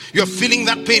You're feeling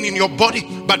that pain in your body,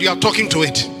 but you are talking to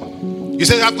it. You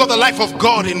say, I've got the life of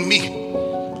God in me.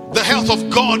 The health of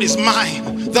God is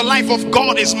mine. The life of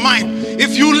God is mine.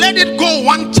 If you let it go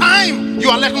one time, you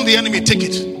are letting the enemy take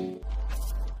it.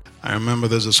 I remember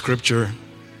there's a scripture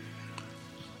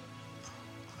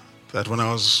that when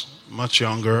I was much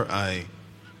younger, I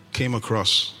came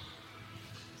across.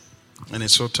 And it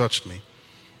so touched me.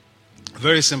 A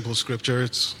very simple scripture.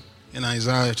 It's in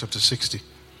Isaiah chapter 60.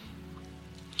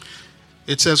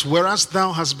 It says, whereas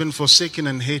thou hast been forsaken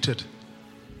and hated,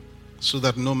 so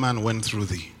that no man went through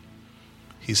thee.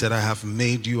 He said, I have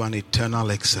made you an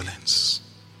eternal excellence,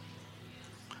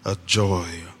 a joy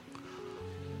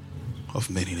of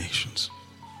many nations.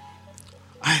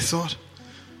 I thought,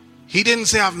 he didn't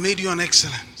say I've made you an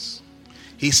excellence.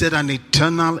 He said an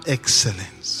eternal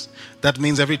excellence. That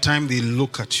means every time they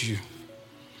look at you,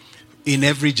 in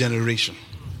every generation.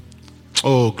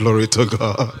 Oh, glory to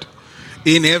God.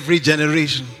 In every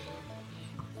generation.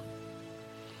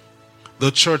 The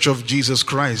church of Jesus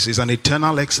Christ is an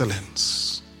eternal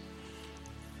excellence.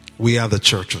 We are the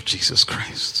church of Jesus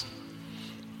Christ.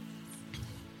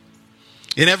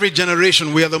 In every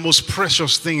generation, we are the most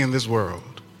precious thing in this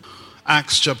world.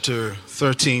 Acts chapter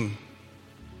 13,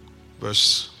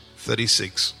 verse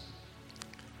 36.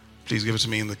 Please give it to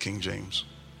me in the King James.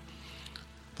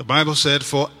 The Bible said,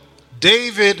 for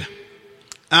David,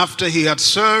 after he had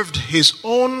served his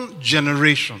own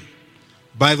generation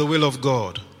by the will of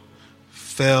God,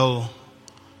 fell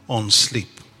on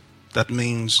sleep. That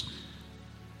means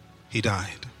he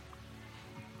died.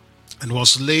 And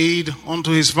was laid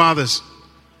unto his fathers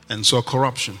and saw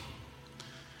corruption.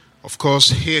 Of course,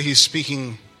 here he's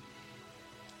speaking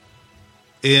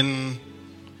in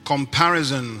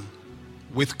comparison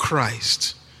with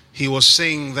Christ. He was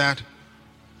saying that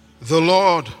the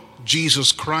Lord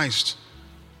Jesus Christ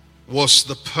was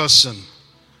the person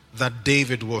that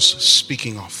David was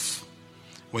speaking of.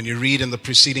 When you read in the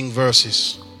preceding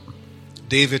verses,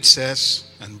 David says,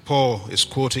 and Paul is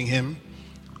quoting him,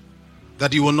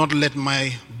 that you will not let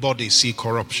my body see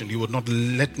corruption. You will not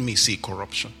let me see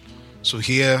corruption. So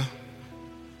here,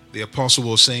 the apostle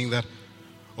was saying that,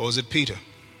 or was it Peter?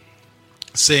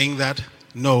 Saying that,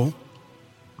 no,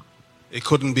 it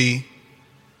couldn't be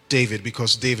David,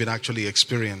 because David actually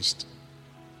experienced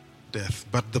death.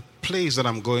 But the place that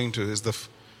I'm going to is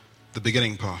the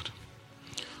beginning part.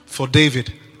 For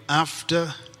David,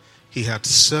 after he had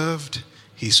served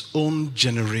his own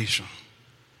generation.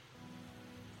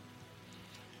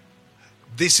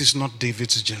 This is not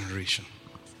David's generation.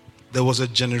 There was a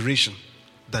generation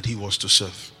that he was to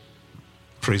serve.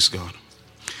 Praise God.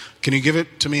 Can you give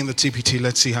it to me in the TPT?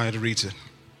 Let's see how it reads it.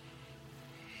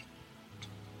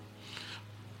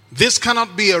 This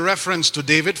cannot be a reference to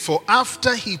David, for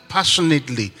after he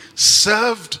passionately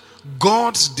served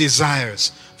God's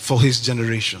desires for his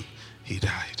generation, he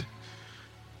died.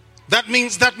 That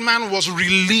means that man was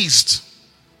released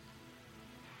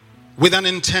with an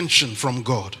intention from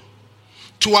God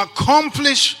to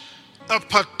accomplish a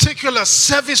particular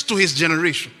service to his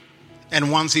generation.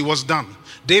 And once he was done,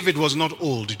 David was not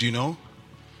old, do you know?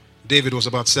 David was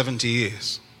about 70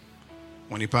 years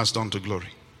when he passed on to glory.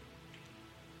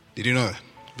 Did you know that?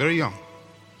 Very young.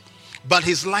 But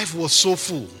his life was so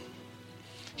full.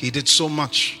 He did so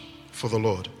much for the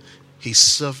Lord. He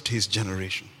served his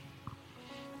generation.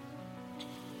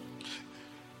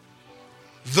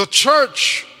 The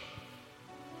church,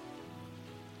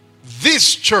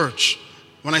 this church,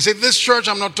 when I say this church,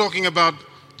 I'm not talking about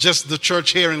just the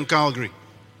church here in Calgary.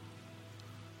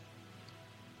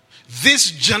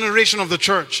 This generation of the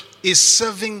church is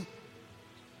serving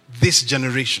this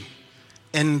generation.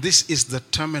 And this is the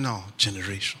terminal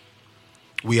generation.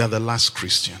 We are the last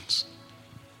Christians.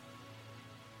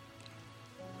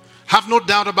 Have no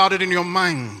doubt about it in your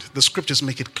mind. The scriptures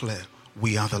make it clear.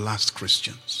 We are the last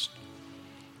Christians.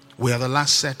 We are the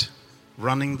last set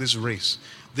running this race,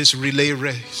 this relay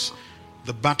race.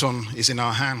 The baton is in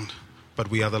our hand, but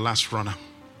we are the last runner.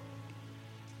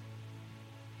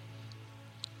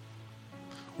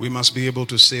 We must be able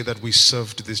to say that we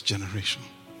served this generation.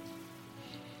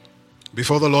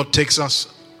 Before the Lord takes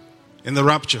us in the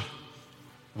rapture,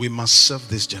 we must serve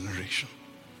this generation.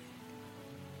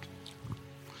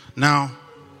 Now,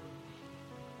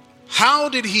 how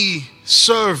did he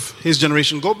serve his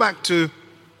generation? Go back to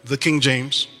the King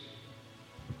James.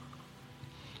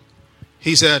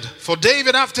 He said, for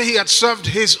David, after he had served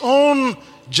his own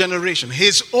generation,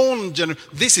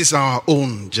 this is our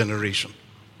own generation.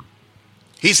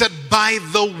 He said, by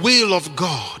the will of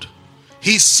God.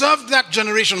 He served that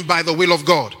generation by the will of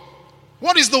God.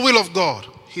 What is the will of God?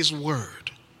 His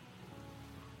word.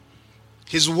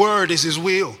 His word is his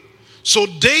will. So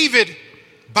David,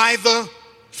 by the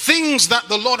things that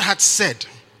the Lord had said,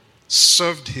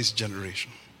 served his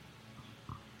generation.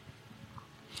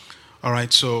 All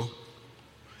right, so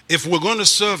if we're going to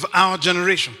serve our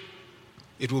generation,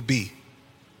 it will be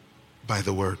by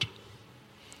the word.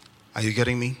 Are you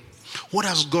getting me? What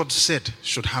has God said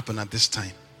should happen at this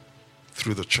time?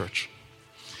 Through the church.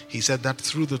 He said that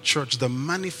through the church, the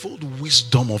manifold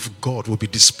wisdom of God will be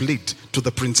displayed to the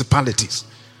principalities.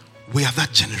 We are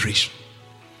that generation.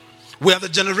 We are the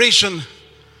generation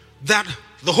that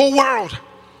the whole world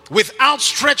with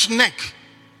outstretched neck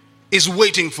is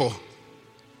waiting for.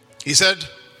 He said,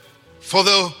 for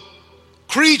the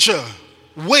creature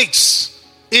waits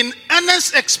in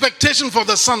earnest expectation for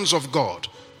the sons of God.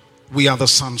 We are the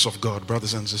sons of God,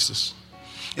 brothers and sisters.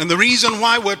 And the reason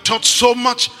why we're taught so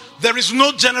much, there is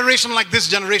no generation like this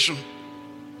generation.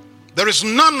 There is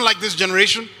none like this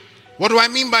generation. What do I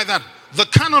mean by that? The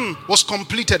canon was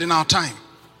completed in our time.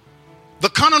 The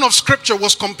canon of scripture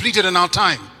was completed in our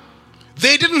time.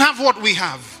 They didn't have what we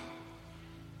have.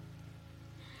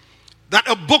 That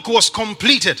a book was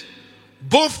completed.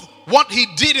 Both what he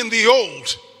did in the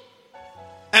old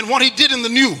and what he did in the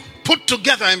new, put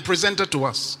together and presented to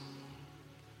us.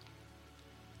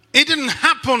 It didn't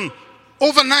happen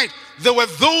overnight. There were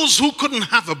those who couldn't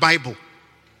have a Bible.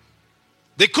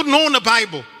 They couldn't own a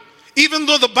Bible. Even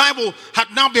though the Bible had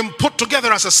now been put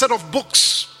together as a set of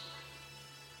books,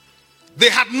 they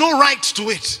had no right to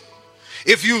it.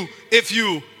 If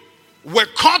you were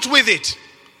caught with it,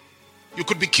 you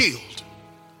could be killed.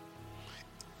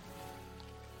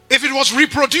 If it was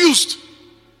reproduced,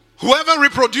 whoever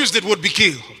reproduced it would be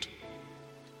killed.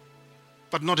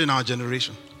 But not in our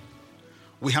generation.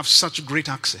 We have such great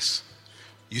access.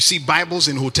 You see Bibles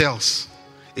in hotels.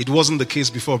 It wasn't the case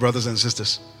before, brothers and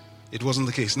sisters. It wasn't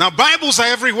the case. Now Bibles are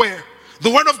everywhere. The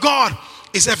word of God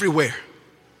is everywhere.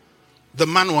 The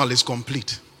manual is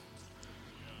complete.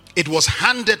 It was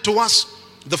handed to us.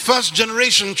 The first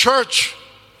generation church,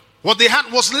 what they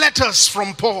had was letters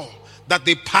from Paul that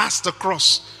they passed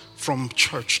across from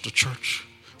church to church,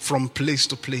 from place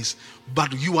to place.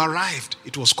 But you arrived,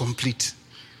 it was complete.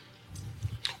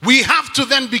 We have to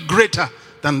then be greater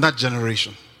than that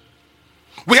generation.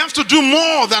 We have to do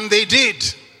more than they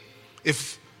did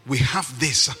if we have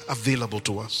this available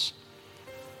to us.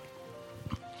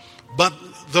 But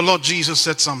the Lord Jesus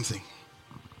said something.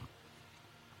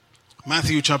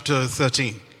 Matthew chapter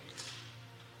 13.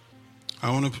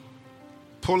 I want to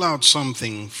pull out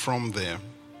something from there.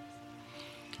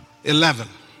 11.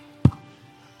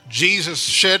 Jesus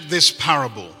shared this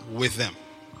parable with them.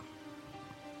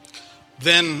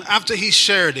 Then after he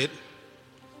shared it,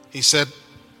 he said,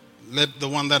 let the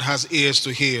one that has ears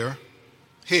to hear,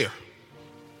 hear.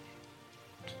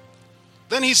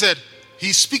 Then he said,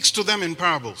 he speaks to them in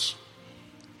parables.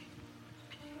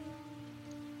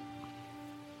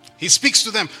 He speaks to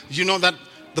them. You know that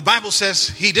the Bible says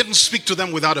he didn't speak to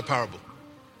them without a parable.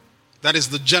 That is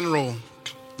the general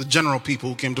people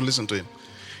who came to listen to him.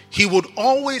 He would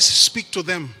always speak to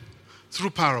them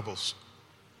through parables.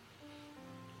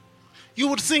 You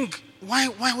would think,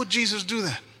 why would Jesus do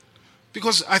that?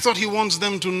 Because I thought he wants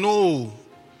them to know.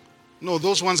 No,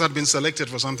 those ones had been selected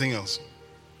for something else.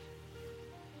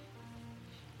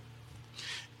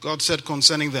 God said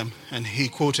concerning them, and he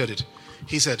quoted it.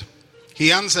 He said,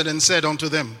 he answered and said unto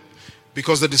them,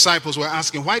 because the disciples were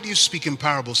asking, why do you speak in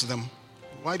parables to them?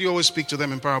 Why do you always speak to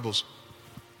them in parables?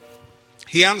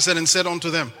 He answered and said unto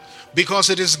them, because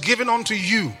it is given unto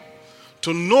you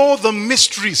to know the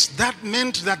mysteries. That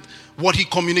meant that what he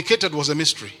communicated was a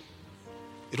mystery.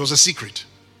 It was a secret.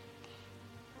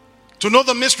 To know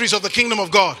the mysteries of the kingdom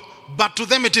of God. But to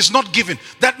them it is not given.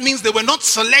 That means they were not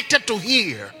selected to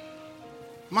hear.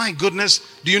 My goodness,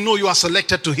 do you know you are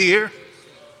selected to hear?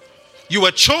 You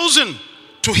were chosen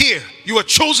to hear. You were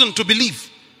chosen to believe.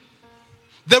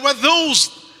 There were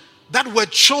those that were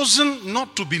chosen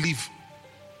not to believe.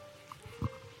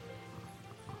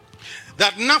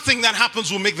 That nothing that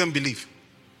happens will make them believe.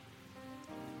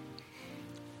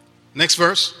 Next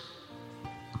verse.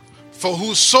 For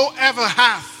whosoever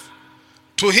hath,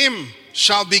 to him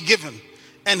shall be given,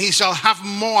 and he shall have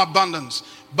more abundance.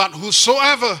 But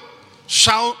whosoever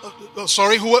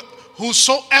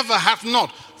hath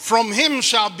not, from him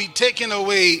shall be taken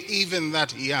away even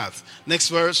that he hath. Next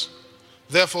verse.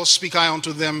 Therefore speak I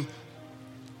unto them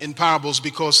in parables,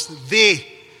 because they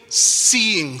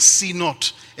seeing see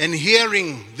not, and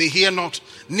hearing they hear not,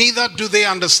 neither do they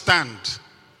understand.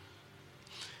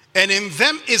 And in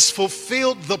them is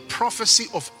fulfilled the prophecy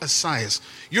of Isaiah.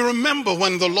 You remember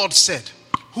when the Lord said,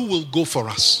 who will go for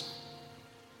us?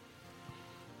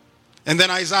 And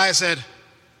then Isaiah said,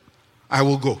 I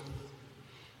will go.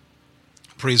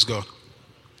 Praise God.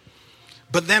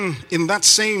 But then in that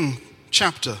same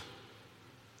chapter,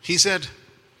 he said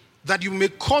that you may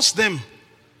cause them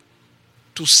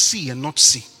to see and not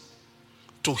see,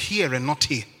 to hear and not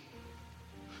hear.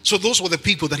 So those were the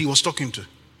people that he was talking to.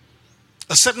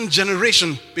 A certain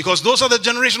generation, because those are the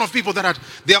generation of people that had,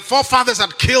 their forefathers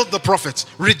had killed the prophets,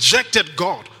 rejected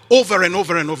God over and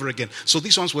over and over again. So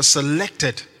these ones were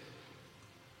selected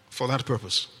for that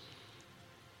purpose.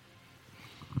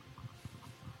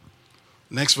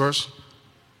 Next verse.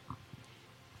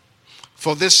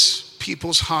 For this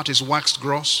people's heart is waxed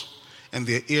gross, and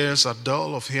their ears are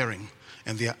dull of hearing,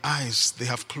 and their eyes they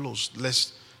have closed,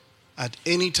 lest at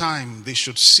any time they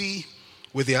should see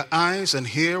with their eyes and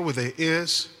hear with their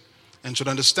ears, and should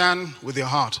understand with their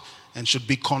heart, and should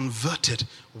be converted.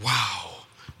 Wow,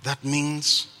 that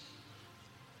means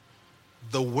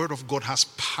the word of God has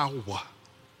power.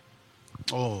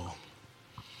 Oh,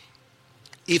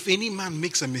 if any man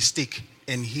makes a mistake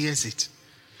and hears it.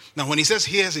 Now when he says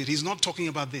hears it, he's not talking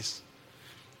about this.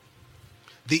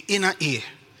 The inner ear.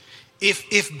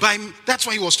 That's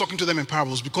why he was talking to them in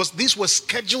parables, because these were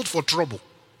scheduled for trouble.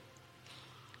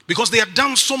 Because they had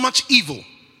done so much evil.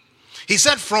 He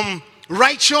said from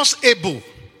righteous Abel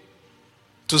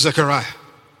to Zechariah.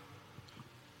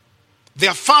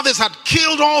 Their fathers had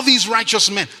killed all these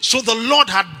righteous men. So the Lord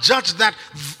had judged that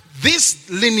this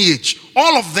lineage,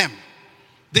 all of them,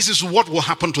 this is what will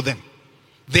happen to them.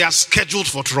 They are scheduled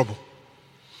for trouble.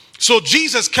 So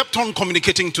Jesus kept on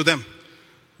communicating to them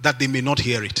that they may not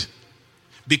hear it.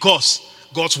 Because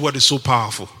God's word is so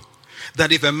powerful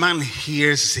that if a man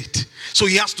hears it, so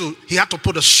he had to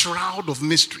put a shroud of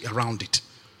mystery around it.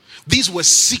 These were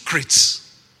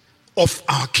secrets of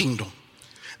our kingdom.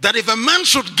 That if a man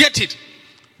should get it,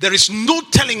 there is no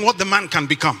telling what the man can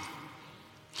become.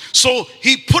 So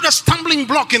he put a stumbling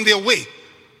block in their way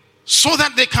so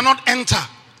that they cannot enter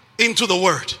into the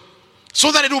word,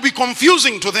 so that it will be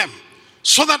confusing to them,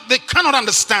 so that they cannot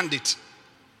understand it.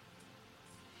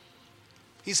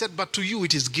 He said, but to you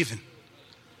it is given.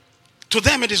 To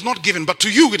them it is not given, but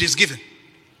to you it is given.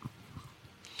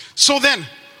 So then,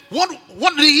 what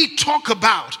did he talk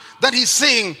about that he's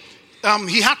saying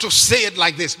he had to say it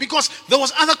like this? Because there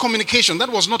was other communication that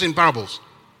was not in parables.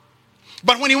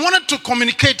 But when he wanted to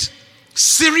communicate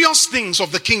serious things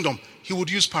of the kingdom, he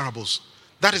would use parables.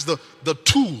 That is the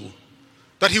tool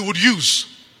that he would use.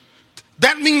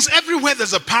 That means everywhere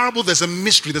there's a parable, there's a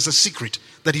mystery, there's a secret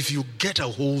that if you get a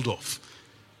hold of,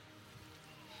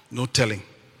 no telling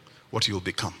what you'll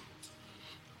become.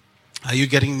 Are you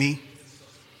getting me?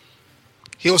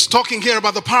 He was talking here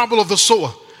about the parable of the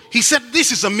sower. He said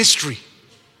this is a mystery.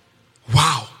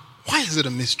 Wow. Why is it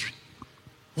a mystery?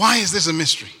 Why is this a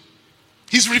mystery?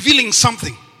 He's revealing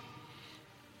something.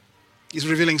 He's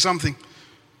revealing something.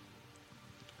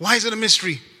 Why is it a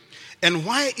mystery? And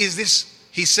why is this,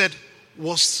 he said,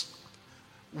 was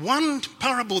one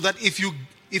parable that if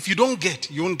you don't get,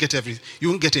 you won't get everything. You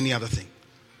won't get any other thing.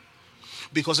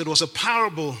 Because it was a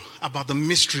parable about the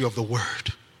mystery of the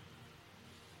word.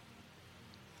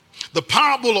 The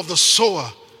parable of the sower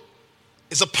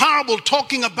is a parable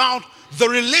talking about the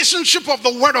relationship of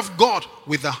the word of God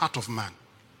with the heart of man.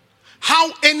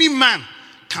 How any man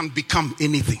can become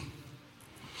anything.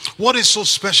 What is so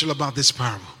special about this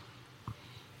parable?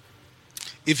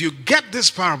 If you get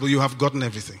this parable, you have gotten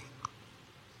everything.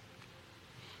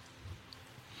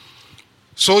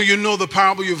 So you know the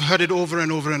parable, you've heard it over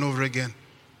and over and over again.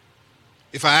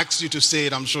 If I asked you to say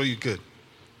it, I'm sure you could.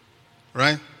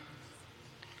 Right?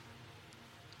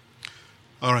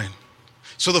 All right.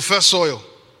 So the first soil.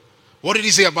 What did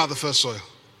he say about the first soil?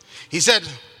 He said,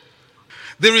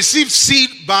 they received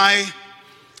seed by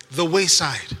the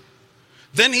wayside.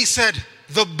 Then he said,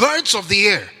 the birds of the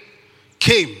air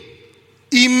came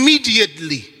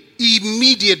immediately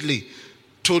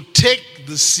to take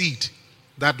the seed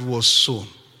that was sown.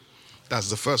 That's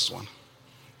the first one.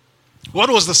 What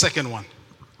was the second one?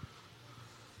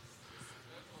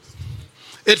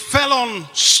 It fell on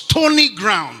stony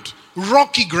ground,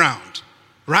 rocky ground,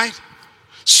 right?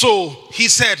 So he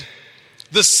said,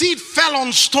 the seed fell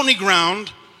on stony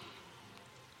ground.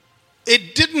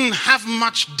 It didn't have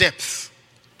much depth.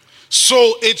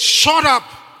 So it shot up,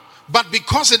 but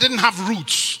because it didn't have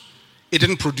roots, it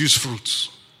didn't produce fruits.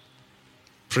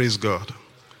 Praise God.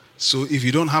 So if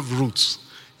you don't have roots,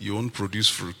 you won't produce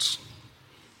fruits.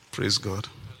 Praise God.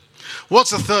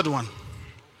 What's the third one?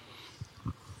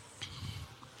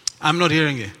 I'm not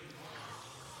hearing it.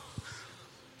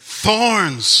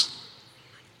 Thorns.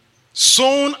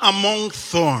 Sown among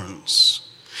thorns.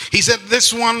 He said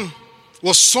this one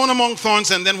was sown among thorns,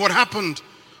 and then what happened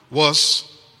was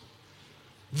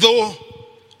though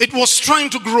it was trying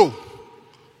to grow,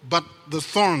 but the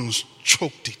thorns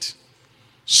choked it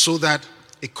so that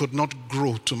it could not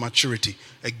grow to maturity.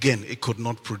 Again, it could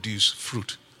not produce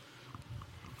fruit.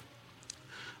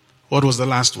 What was the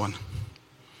last one?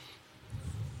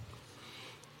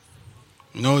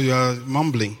 No, you are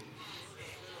mumbling.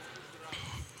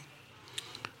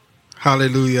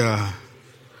 Hallelujah.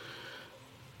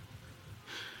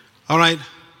 All right.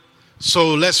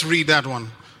 So let's read that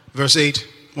one. Verse 8,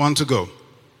 1 to go.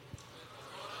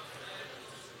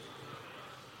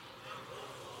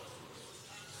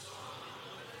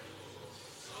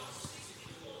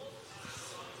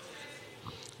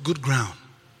 Good ground.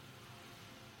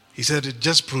 He said it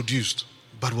just produced.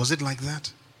 But was it like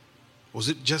that? Was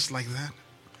it just like that?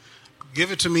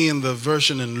 Give it to me in the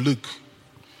version in Luke.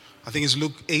 I think it's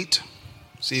Luke 8.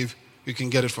 See if you can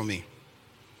get it for me.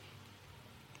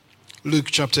 Luke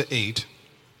chapter 8,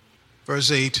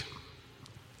 verse 8.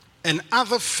 And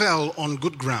other fell on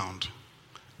good ground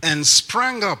and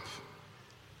sprang up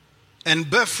and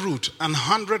bare fruit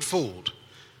 100-fold.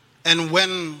 And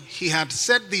when he had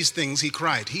said these things, he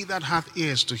cried, He that hath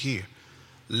ears to hear,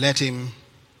 let him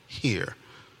hear.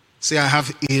 Say, I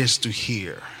have ears to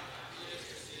hear.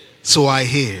 So I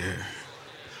hear.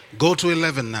 Go to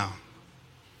 11 now.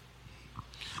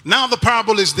 Now the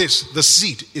parable is this. The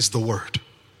seed is the word.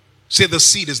 Say, the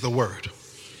seed is the word.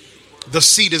 The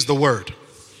seed is the word.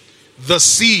 The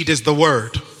seed is the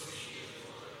word.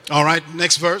 All right,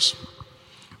 next verse.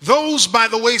 Those by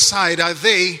the wayside are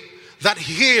they that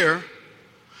hear,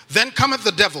 then cometh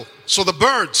the devil. So the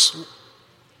birds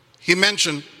he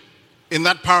mentioned in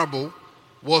that parable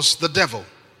was the devil.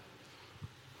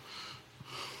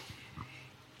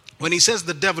 When he says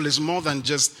the devil, is more than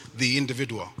just the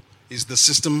individual. It's the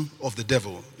system of the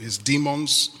devil, his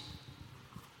demons.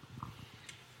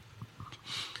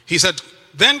 He said,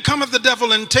 then cometh the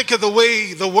devil and taketh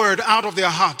away the word out of their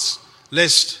hearts,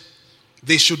 lest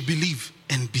they should believe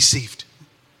and be saved.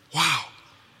 Wow.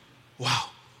 Wow.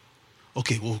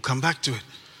 Okay, we'll come back to it.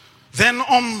 Then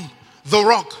on the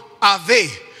rock are they,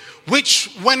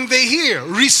 which when they hear,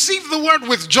 receive the word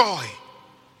with joy.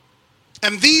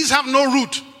 And these have no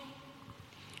root,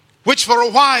 which for a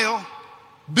while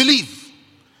believe,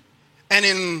 and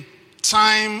in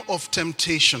time of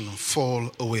temptation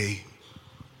fall away.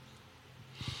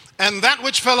 And that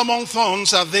which fell among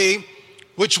thorns are they,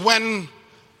 which when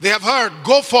they have heard,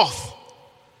 go forth,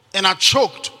 and are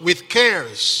choked with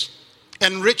cares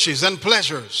and riches and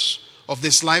pleasures of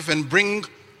this life, and bring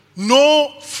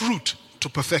no fruit to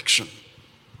perfection.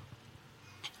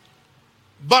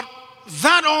 But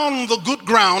that on the good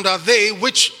ground are they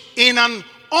which in an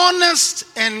honest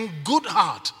and good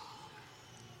heart,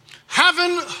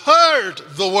 having heard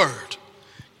the word,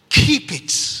 keep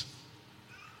it,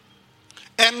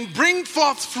 and bring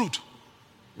forth fruit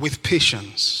with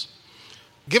patience.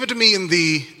 Give it to me in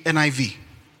the NIV.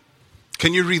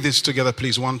 Can you read this together,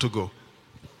 please? 1 to go.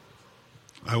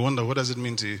 I wonder, what does it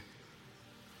mean to you?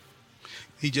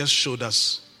 He just showed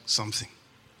us something.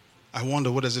 I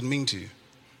wonder, what does it mean to you?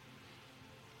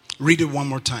 Read it one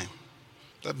more time.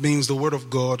 That means the word of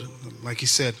God, like he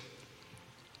said,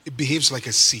 it behaves like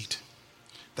a seed.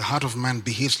 The heart of man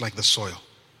behaves like the soil.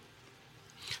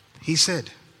 He said,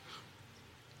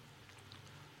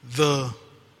 the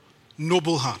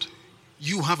noble heart.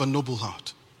 You have a noble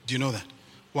heart. Do you know that?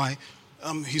 Why?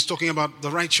 He's talking about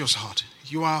the righteous heart.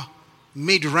 You are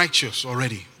made righteous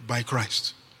already by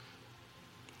Christ.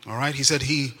 All right? He said,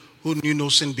 he who knew no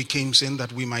sin became sin,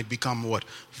 that we might become what?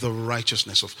 The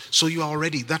righteousness of. So you are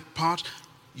already, that part,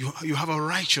 you have a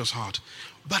righteous heart.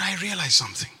 But I realized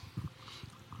something.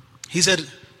 He said,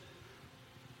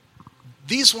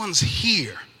 these ones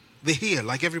hear. They hear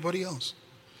like everybody else.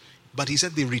 But he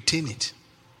said they retain it.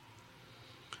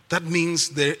 That means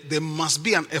there must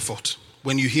be an effort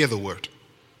when you hear the word.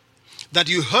 That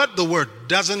you heard the word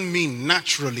doesn't mean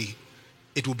naturally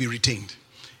it will be retained.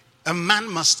 A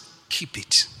man must keep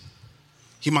it.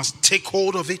 He must take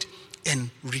hold of it and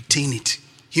retain it.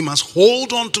 He must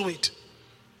hold on to it.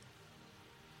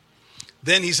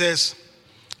 Then he says,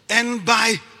 and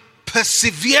by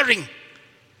persevering.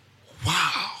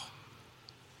 Wow.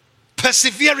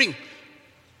 Persevering.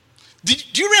 Do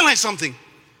you realize something?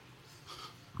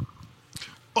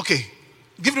 Okay,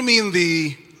 give it to me in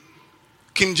the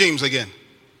King James again.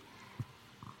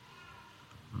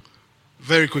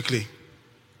 Very quickly.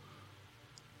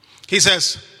 He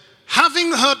says,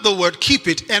 having heard the word, keep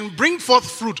it and bring forth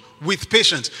fruit with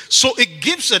patience. So it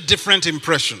gives a different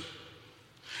impression.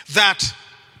 That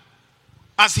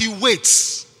as he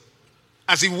waits,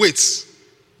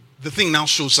 the thing now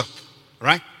shows up.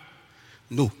 Right?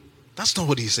 No, that's not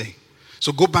what he's saying.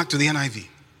 So go back to the NIV.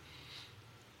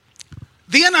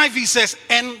 The NIV says,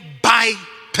 and by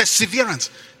perseverance.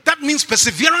 That means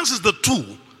perseverance is the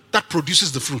tool that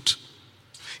produces the fruit.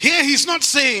 Here he's not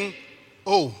saying,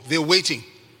 oh, they're waiting.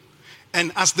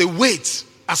 And as they wait,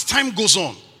 as time goes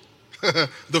on,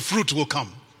 the fruit will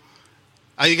come.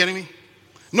 Are you getting me?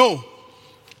 No.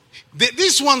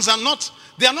 These ones are not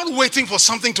waiting for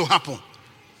something to happen.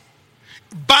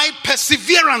 By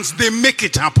perseverance, they make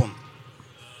it happen.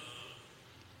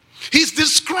 He's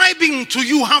describing to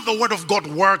you how the word of God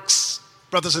works,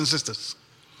 brothers and sisters.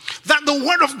 That the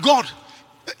word of God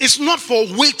is not for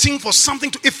waiting for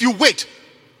something to, if you wait.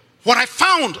 What I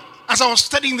found as I was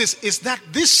studying this is that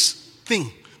this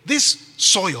thing, this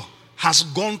soil, has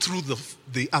gone through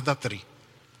the other three.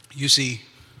 You see,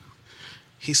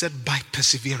 he said by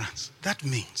perseverance. That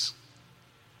means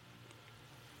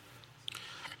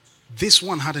this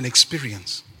one had an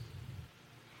experience,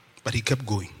 but he kept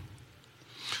going.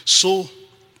 So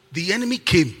the enemy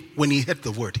came when he heard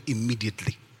the word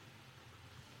immediately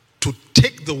to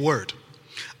take the word.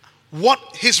 What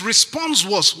his response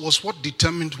was what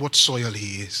determined what soil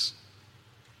he is.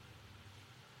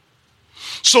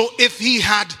 So if he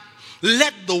had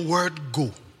let the word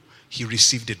go, he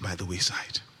received it by the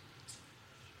wayside.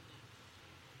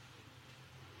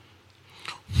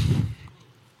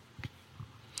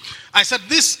 I said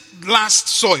this last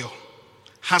soil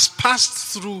has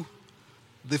passed through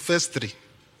the first three.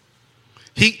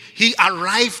 He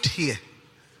arrived here.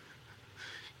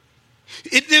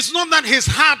 It is not that his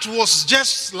heart was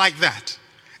just like that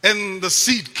and the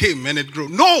seed came and it grew.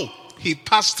 No, he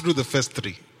passed through the first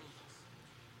three.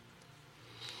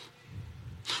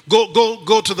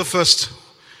 Go to the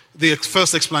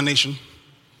first explanation.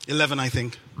 11, I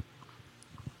think.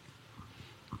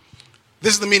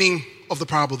 This is the meaning of the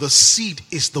parable. The seed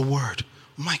is the word.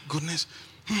 My goodness.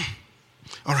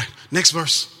 All right, next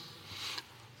verse.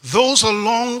 Those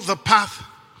along the path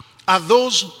are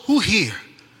those who hear.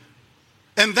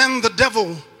 And then the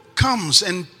devil comes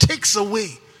and takes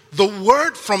away the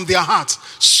word from their hearts.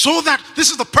 So that, this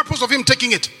is the purpose of him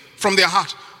taking it from their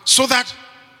heart. So that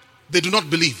they do not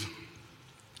believe.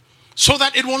 So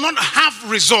that it will not have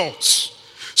results.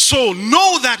 So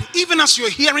know that even as you're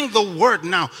hearing the word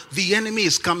now, the enemy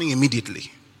is coming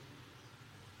immediately.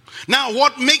 Now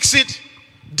what makes it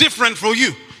different for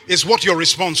you is what your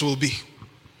response will be.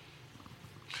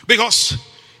 Because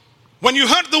when you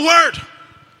heard the word,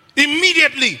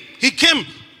 immediately he came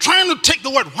trying to take the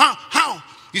word. How?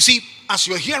 You see, as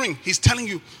you're hearing, he's telling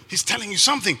you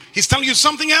something. He's telling you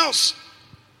something else.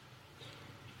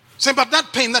 Say, but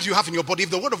that pain that you have in your body,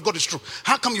 if the word of God is true,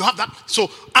 how come you have that?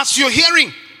 So as you're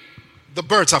hearing, the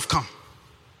birds have come.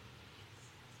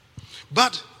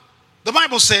 But the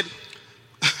Bible said,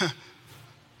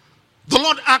 the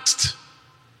Lord asked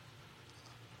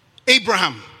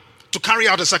Abraham to carry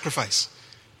out a sacrifice.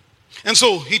 And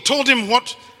so he told him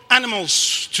what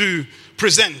animals to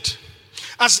present.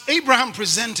 As Abraham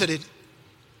presented it,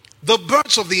 the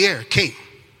birds of the air came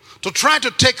to try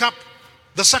to take up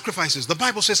the sacrifices. The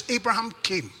Bible says Abraham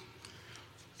came.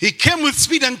 He came with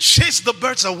speed and chased the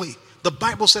birds away. The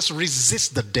Bible says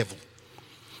resist the devil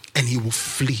and he will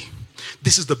flee.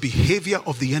 This is the behavior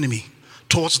of the enemy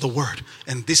towards the word,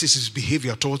 and this is his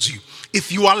behavior towards you.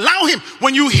 If you allow him,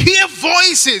 when you hear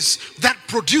voices that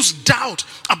produce doubt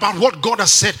about what God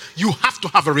has said, you have to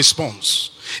have a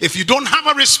response. If you don't have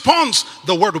a response,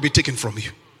 the word will be taken from you.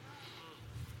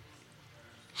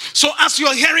 So as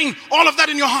you're hearing all of that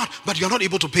in your heart, but you're not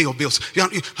able to pay your bills,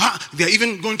 they're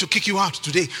even going to kick you out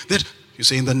today, that you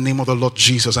say, in the name of the Lord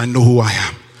Jesus, I know who I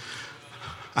am.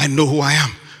 I know who I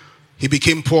am. He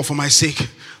became poor for my sake,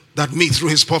 that me through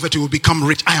his poverty will become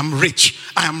rich. I am rich.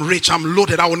 I am rich. I'm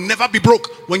loaded. I will never be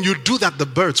broke. When you do that, the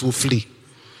birds will flee.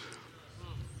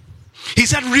 He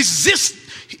said resist.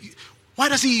 Why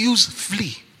does he use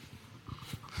flee?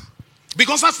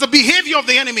 Because that's the behavior of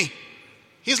the enemy.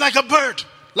 He's like a bird,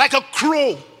 like a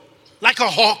crow, like a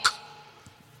hawk,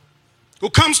 who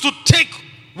comes to take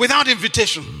without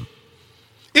invitation.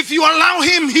 If you allow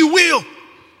him, he will.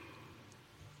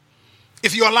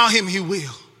 If you allow him, he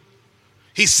will.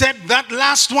 He said that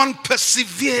last one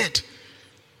persevered.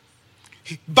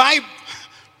 By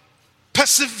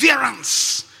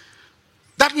perseverance.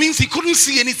 That means he couldn't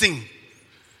see anything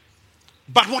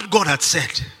but what God had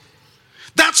said.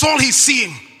 That's all he's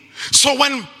seeing. So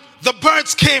when the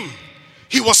birds came,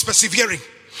 he was persevering.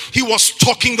 He was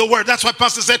talking the word. That's why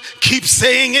Pastor said, keep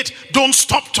saying it. Don't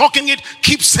stop talking it.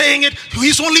 Keep saying it.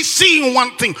 He's only seeing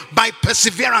one thing. By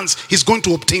perseverance, he's going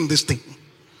to obtain this thing.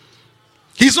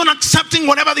 He's not accepting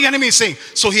whatever the enemy is saying.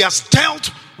 So he has dealt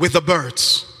with the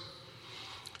birds.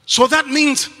 So that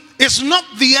means It's not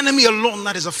the enemy alone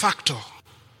that is a factor,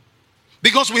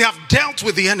 because we have dealt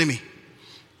with the enemy.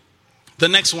 The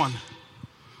next one.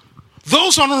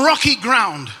 Those on rocky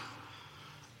ground.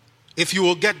 If you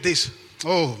will get this,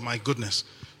 oh my goodness,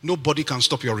 nobody can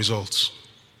stop your results.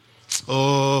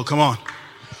 Oh, come on.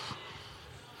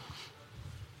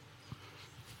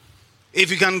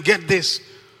 If you can get this,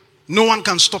 no one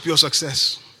can stop your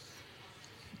success.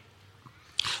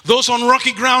 Those on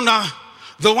rocky ground are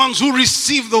the ones who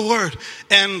receive the word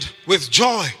and with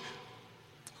joy.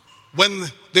 When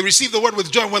they receive the word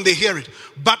with joy when they hear it,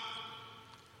 but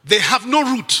they have no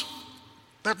root.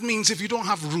 That means if you don't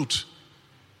have root,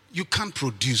 you can't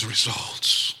produce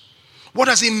results. What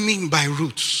does it mean by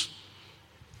roots?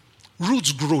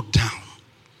 Roots grow down.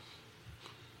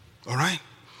 All right?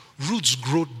 Roots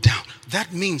grow down.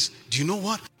 That means, do you know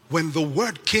what? When the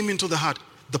word came into the heart,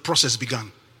 the process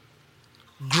began.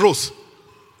 Growth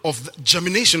of the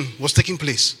germination was taking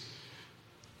place.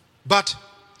 But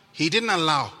he didn't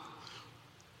allow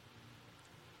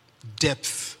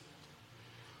depth.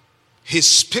 His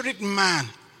spirit man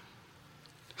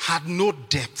had no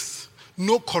depth,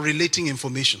 no correlating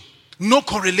information. No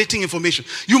correlating information.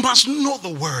 You must know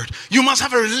the word. You must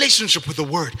have a relationship with the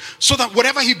word so that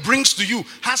whatever he brings to you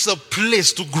has a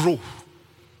place to grow.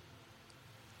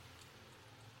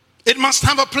 It must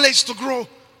have a place to grow.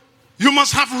 You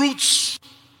must have roots.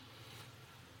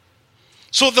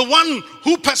 So the one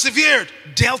who persevered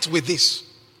dealt with this.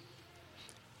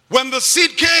 When the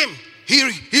seed came,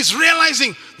 he's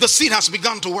realizing the seed has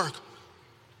begun to work.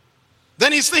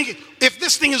 Then he's thinking, if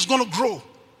this thing is going to grow,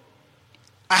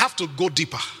 I have to go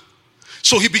deeper.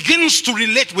 So he begins to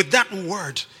relate with that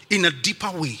word in a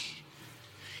deeper way.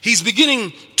 He's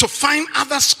beginning to find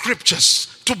other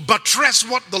scriptures to buttress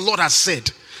what the Lord has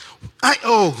said.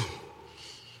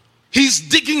 He's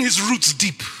digging his roots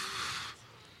deep.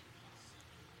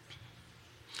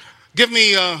 Give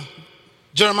me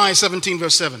Jeremiah 17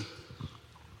 verse 7.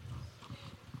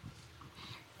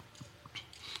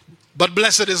 But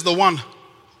blessed is the one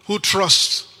who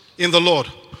trusts in the Lord,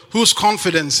 whose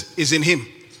confidence is in him.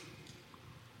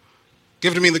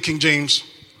 Give it to me in the King James.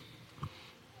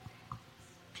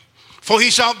 For he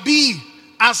shall be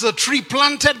as a tree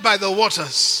planted by the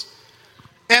waters,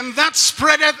 and that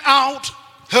spreadeth out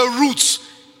her roots.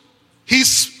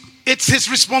 It's his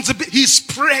responsibility. He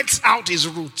spreads out his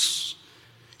roots.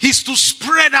 He's to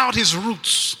spread out his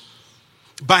roots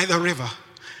by the river,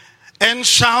 and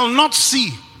shall not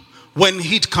see when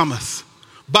heat cometh,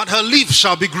 but her leaf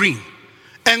shall be green,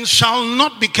 and shall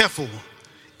not be careful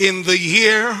in the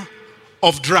year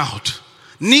of drought,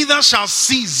 neither shall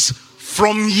cease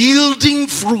from yielding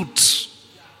fruit.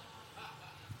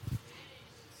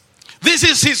 This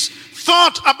is his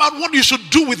thought about what you should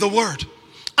do with the word.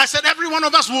 I said every one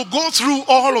of us will go through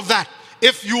all of that.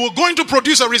 If you were going to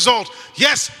produce a result,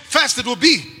 yes, first it will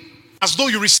be as though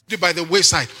you received it by the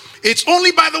wayside. It's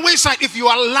only by the wayside if you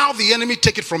allow the enemy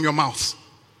take it from your mouth.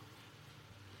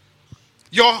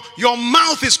 Your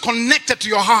mouth is connected to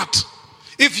your heart.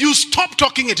 If you stop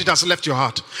talking it has left your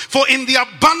heart. For in the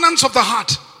abundance of the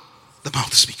heart, the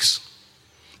mouth speaks.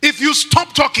 If you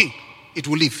stop talking, it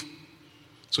will leave.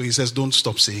 So he says, don't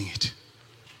stop saying it.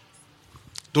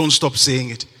 Don't stop saying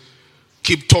it.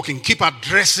 Keep talking. Keep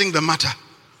addressing the matter.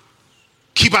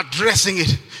 Keep addressing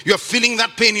it. You're feeling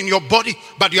that pain in your body,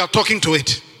 but you are talking to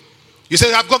it. You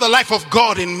say, I've got the life of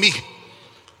God in me.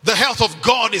 The health of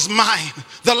God is mine.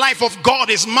 The life of God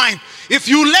is mine. If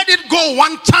you let it go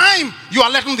one time, you are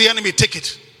letting the enemy take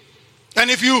it. And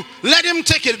if you let him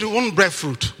take it, it won't bear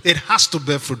fruit. It has to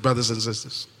bear fruit, brothers and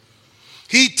sisters.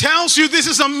 He tells you this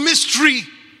is a mystery.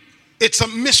 It's a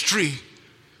mystery.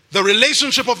 The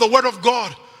relationship of the word of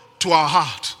God to our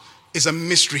heart is a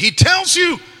mystery. He tells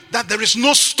you that there is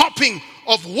no stopping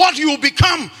of what you will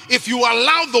become if you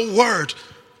allow the word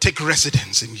take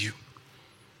residence in you.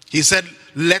 He said,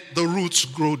 let the roots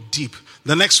grow deep.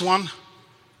 The next one,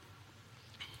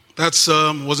 that's,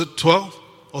 was it 12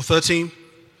 or 13?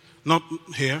 Not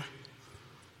here.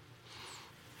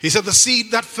 He said, the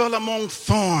seed that fell among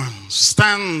thorns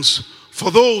stands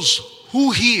for those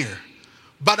who hear.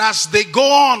 But as they go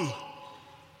on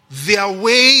their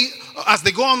way,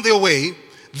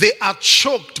 they are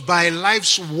choked by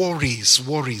life's worries.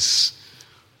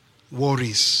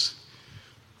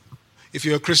 If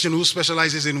you're a Christian who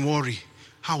specializes in worry,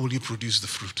 how will you produce the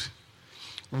fruit?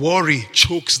 Worry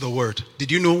chokes the word.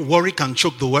 Did you know worry can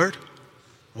choke the word?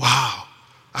 Wow.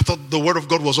 I thought the word of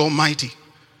God was almighty.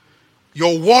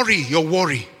 Your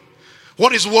worry.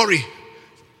 What is worry?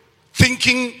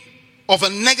 Thinking of a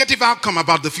negative outcome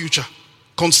about the future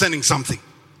concerning something.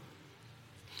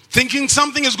 Thinking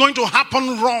something is going to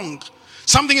happen wrong.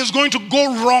 Something is going to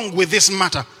go wrong with this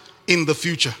matter in the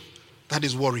future. That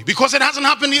is worry. Because it hasn't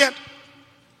happened yet.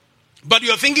 But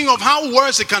you're thinking of how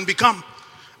worse it can become.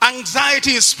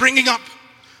 Anxiety is springing up.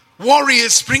 Worry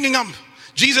is springing up.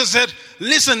 Jesus said,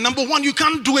 listen, number one, you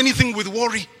can't do anything with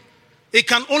worry. It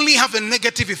can only have a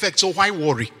negative effect, so why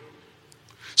worry?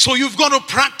 So you've got to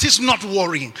practice not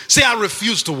worrying. Say, I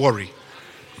refuse to worry.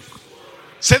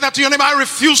 Say that to your neighbor, I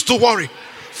refuse to worry.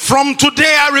 From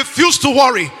today, I refuse to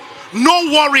worry.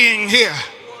 No worrying here.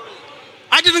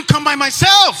 I didn't come by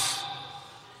myself.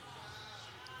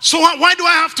 So why do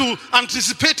I have to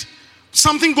anticipate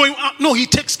something going on? No, he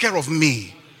takes care of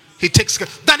me. He takes care.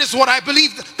 That is what I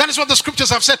believe. That is what the scriptures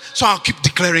have said. So I'll keep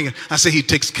declaring it. I say he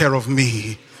takes care of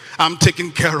me. I'm taken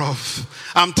care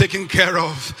of. I'm taken care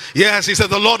of. Yes, he said,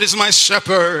 the Lord is my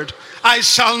shepherd. I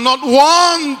shall not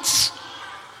want.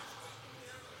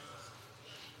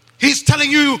 He's telling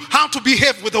you how to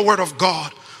behave with the word of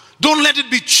God. Don't let it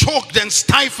be choked and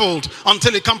stifled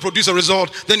until it can produce a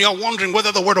result. Then you are wondering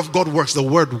whether the word of God works. The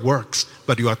word works,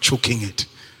 but you are choking it.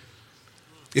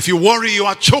 If you worry, you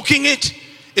are choking it.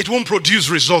 It won't produce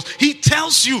results. He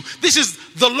tells you, this is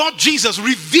the Lord Jesus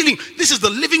revealing, this is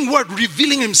the living word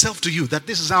revealing himself to you, that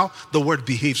this is how the word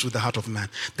behaves with the heart of man.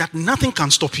 That nothing can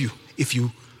stop you if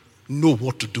you know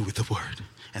what to do with the word.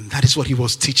 And that is what he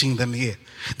was teaching them here.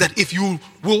 That if you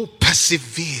will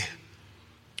persevere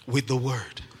with the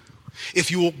word,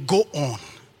 if you will go on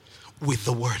with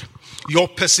the word, your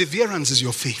perseverance is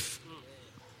your faith.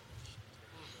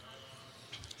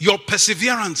 Your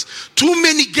perseverance. Too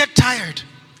many get tired.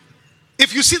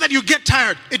 If you see that you get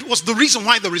tired, it was the reason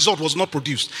why the result was not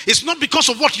produced. It's not because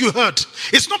of what you heard.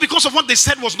 It's not because of what they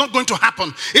said was not going to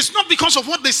happen. It's not because of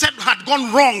what they said had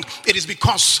gone wrong. It is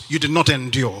because you did not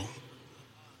endure.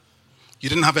 You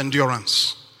didn't have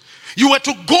endurance. You were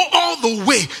to go all the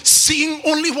way, seeing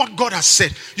only what God has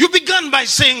said. You began by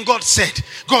saying, God said,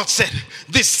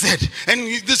 this said, and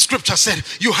this scripture said.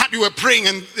 You were praying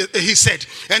and he said,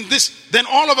 and this. Then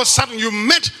all of a sudden you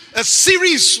met a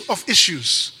series of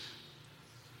issues.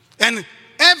 And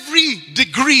every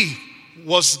degree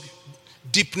was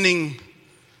deepening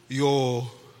your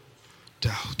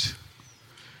doubt.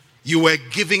 You were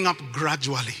giving up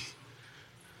gradually.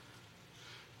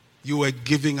 You were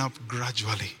giving up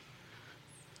gradually.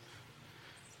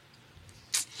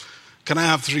 Can I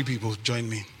have 3 people join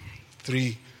me?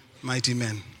 3 mighty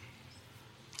men.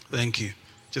 Thank you.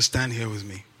 Just stand here with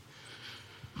me.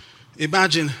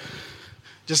 Imagine,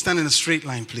 just stand in a straight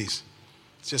line, please.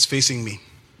 Just facing me.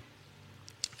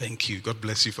 Thank you. God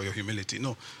bless you for your humility.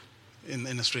 No, in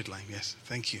a straight line. Yes,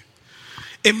 thank you.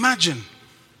 Imagine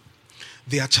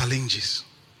there are challenges.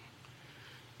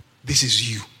 This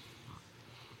is you.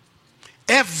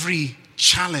 Every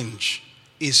challenge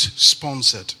is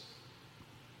sponsored.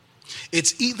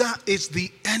 It's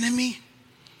the enemy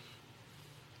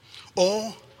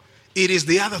or it is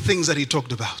the other things that he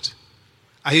talked about.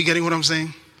 Are you getting what I'm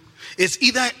saying? It's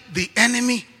either the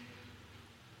enemy.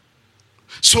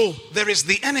 So there is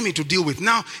the enemy to deal with.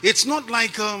 Now, it's not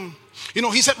like,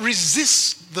 he said,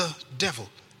 resist the devil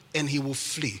and he will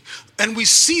flee. And we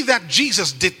see that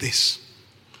Jesus did this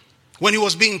when he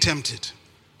was being tempted.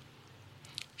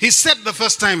 He said the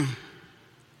first time,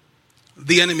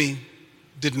 the enemy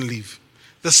didn't leave.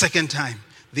 The second time,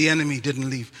 the enemy didn't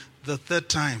leave. The third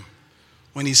time,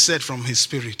 when he said from his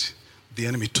spirit, the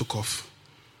enemy took off.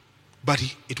 But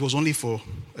it was only for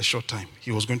a short time.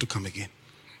 He was going to come again.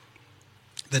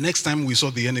 The next time we saw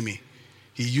the enemy,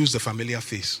 he used a familiar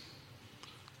face.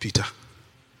 Peter.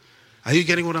 Are you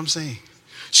getting what I'm saying?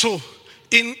 So,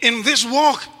 in this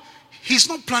walk, he's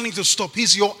not planning to stop.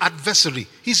 He's your adversary.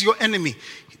 He's your enemy.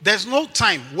 There's no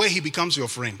time where he becomes your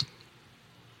friend.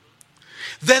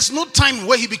 There's no time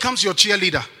where he becomes your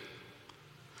cheerleader.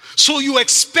 So you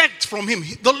expect from him.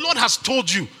 The Lord has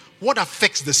told you what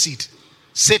affects the seed.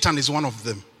 Satan is one of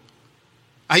them.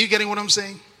 Are you getting what I'm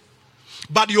saying?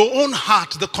 But your own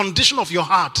heart, the condition of your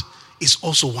heart is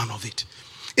also one of it.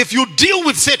 If you deal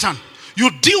with Satan,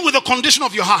 you deal with the condition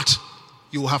of your heart,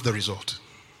 you will have the result.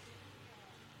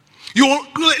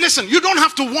 Listen, you don't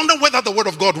have to wonder whether the word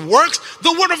of God works.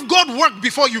 The word of God worked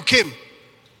before you came.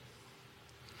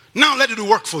 Now let it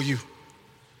work for you.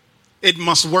 It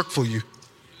must work for you.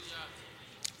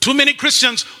 Too many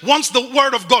Christians want the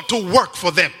word of God to work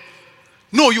for them.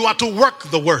 No, you are to work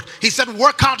the word. He said,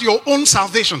 work out your own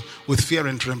salvation with fear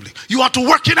and trembling. You are to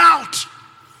work it out.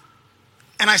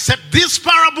 And I said, this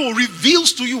parable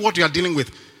reveals to you what you are dealing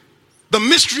with. The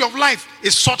mystery of life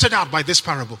is sorted out by this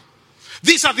parable.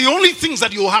 These are the only things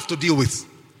that you will have to deal with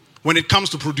when it comes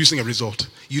to producing a result.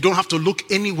 You don't have to look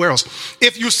anywhere else.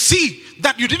 If you see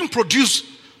that you didn't produce,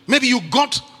 maybe you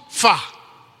got far,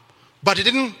 but it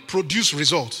didn't produce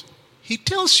result, he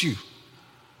tells you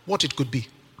what it could be.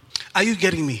 Are you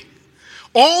getting me?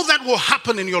 All that will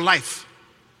happen in your life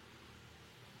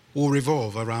will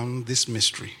revolve around this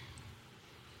mystery.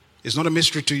 It's not a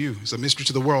mystery to you. It's a mystery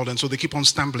to the world. And so they keep on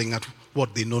stumbling at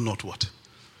what they know not what.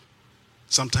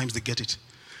 Sometimes they get it.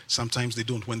 Sometimes they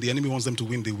don't. When the enemy wants them to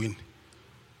win, they win.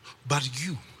 But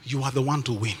you are the one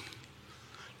to win.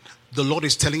 The Lord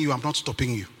is telling you, I'm not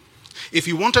stopping you. If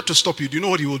he wanted to stop you, do you know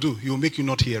what he will do? He will make you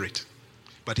not hear it.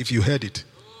 But if you heard it,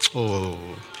 oh.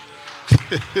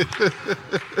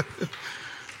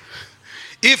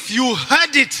 If you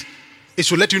heard it, it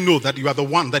should let you know that you are the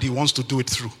one that he wants to do it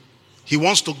through. He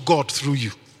wants to God through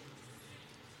you.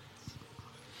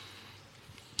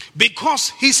 Because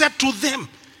he said to them,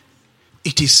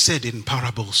 it is said in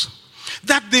parables,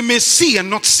 that they may see and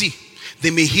not see,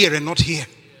 they may hear and not hear.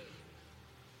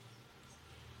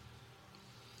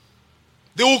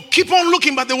 They will keep on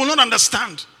looking, but they will not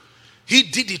understand. He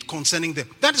did it concerning them.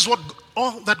 That is what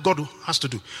all that God has to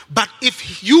do. But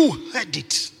if you heard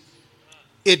it,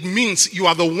 it means you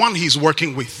are the one he's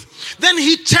working with. Then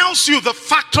he tells you the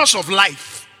factors of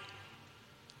life.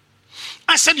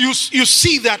 I said you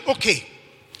see that, okay,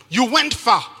 you went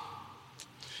far.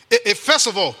 If first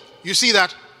of all, you see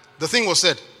that the thing was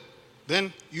said,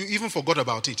 then you even forgot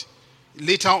about it.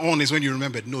 Later on is when you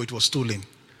remembered, no, it was stolen.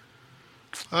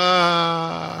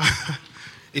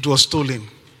 It was stolen.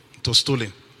 It was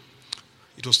stolen.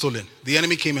 It was stolen. The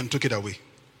enemy came and took it away.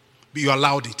 But you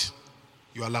allowed it.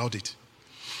 You allowed it.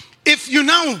 If you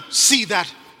now see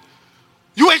that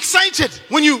you were excited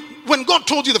when God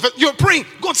told you you were praying,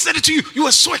 God said it to you. You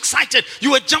were so excited.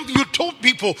 You were jumping. You told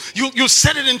people. You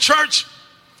said it in church.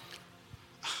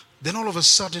 Then all of a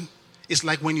sudden, it's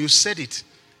like when you said it,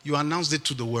 you announced it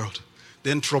to the world.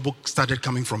 Then trouble started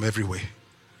coming from everywhere.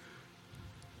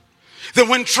 Then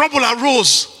when trouble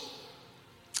arose,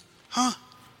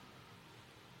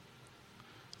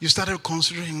 you started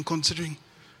considering.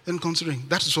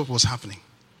 That is what was happening.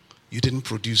 You didn't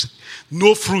produce it.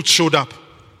 No fruit showed up.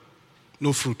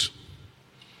 No fruit.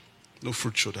 No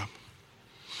fruit showed up.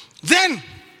 Then,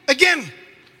 again,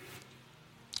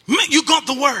 you got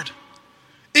the word.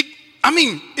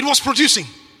 It was producing.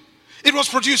 It was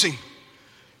producing.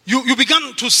 You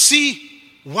began to see,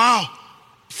 wow,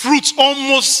 fruits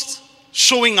almost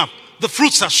showing up. The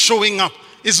fruits are showing up.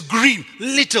 It's green,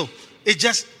 little.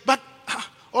 But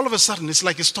all of a sudden, it's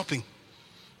like it's stopping.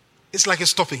 It's like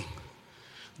it's stopping.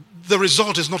 The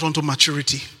result is not unto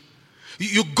maturity.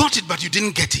 You got it, but you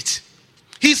didn't get it.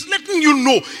 He's letting you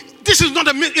know,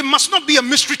 it must not be a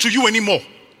mystery to you anymore.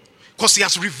 Because he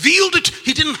has revealed it.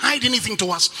 He didn't hide anything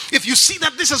to us. If you see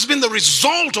that this has been the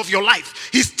result of your life,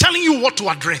 he's telling you what to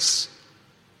address.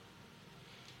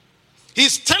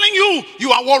 He's telling you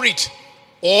you are worried.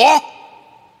 Or,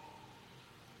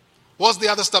 what's the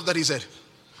other stuff that he said?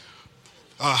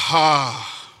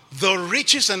 The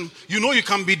riches, and you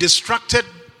can be distracted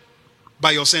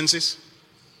by your senses.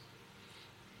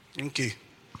 Okay.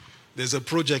 There's a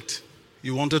project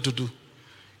you wanted to do.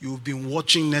 You've been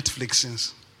watching Netflix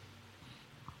since.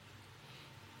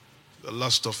 The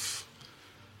lust of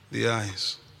the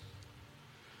eyes.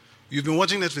 You've been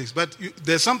watching Netflix, but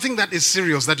there's something that is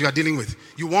serious that you are dealing with.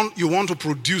 You want to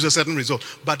produce a certain result,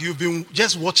 but you've been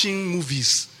just watching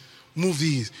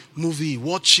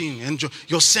watching, and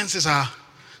your senses are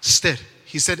stirred.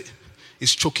 He said,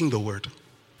 it's choking the word.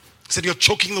 He said, you're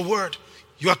choking the word.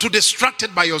 You are too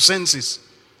distracted by your senses.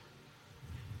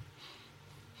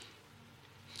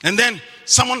 And then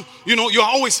someone, you're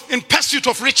always in pursuit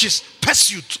of riches,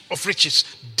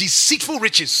 deceitful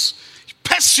riches,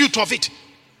 pursuit of it.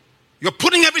 You're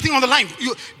putting everything on the line.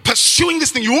 You're pursuing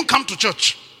this thing. You won't come to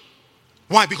church.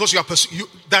 Why? Because you are pursuing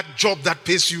that job that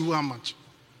pays you how much?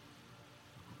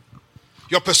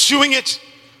 You're pursuing it.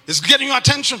 It's getting your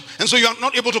attention. And so you are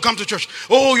not able to come to church.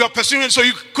 Oh, you're pursuing it so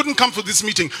you couldn't come for this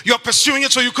meeting. You're pursuing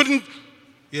it so you couldn't.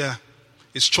 Yeah.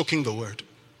 It's choking the word.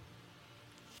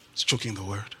 It's choking the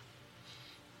word.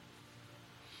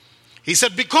 He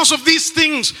said, because of these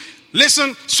things,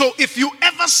 listen, so if you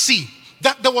ever see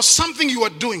that there was something you were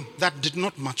doing that did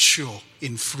not mature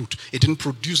in fruit, it didn't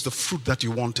produce the fruit that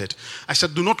you wanted, I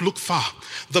said, do not look far.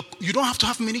 You don't have to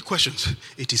have many questions.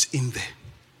 It is in there.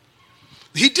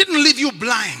 He didn't leave you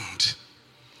blind.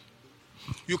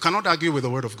 You cannot argue with the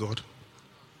word of God.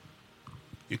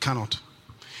 You cannot.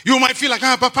 You might feel like,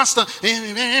 but pastor,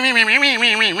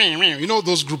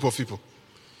 those group of people.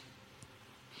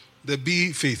 The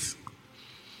B faith.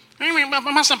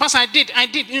 Pastor, I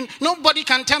did. Nobody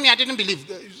can tell me I didn't believe.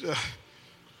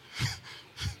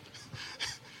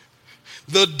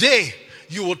 The day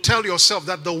you will tell yourself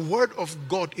that the word of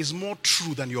God is more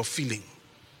true than your feeling,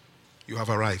 you have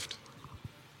arrived.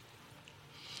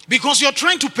 Because you're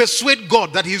trying to persuade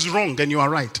God that he's wrong and you are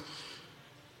right.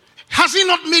 Has he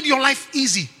not made your life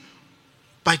easy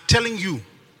by telling you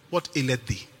what aileth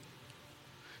thee?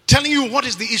 Telling you what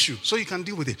is the issue so you can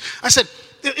deal with it. I said,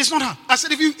 it's not hard. I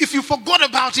said, if you forgot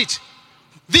about it,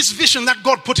 this vision that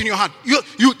God put in your heart,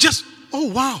 you just,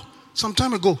 oh wow, some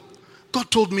time ago,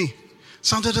 God told me.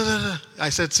 I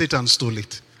said, Satan stole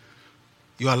it.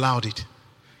 You allowed it.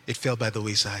 It fell by the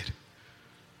wayside.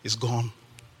 It's gone.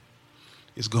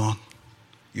 It's gone.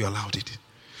 You allowed it.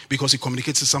 Because it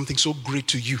communicates something so great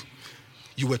to you.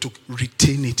 You were to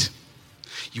retain it.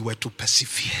 You were to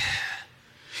persevere.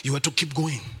 You were to keep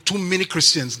going. Too many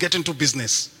Christians get into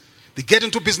business. They get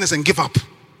into business and give up.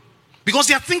 Because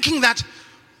they are thinking that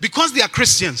because they are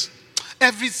Christians,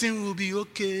 everything will be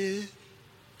okay.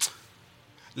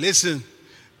 Listen,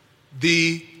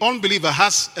 the unbeliever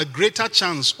has a greater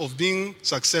chance of being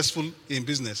successful in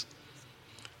business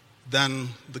than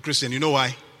the Christian. You know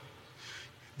why?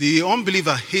 The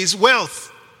unbeliever, his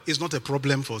wealth is not a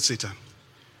problem for Satan.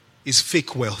 It's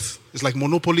fake wealth. It's like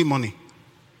monopoly money.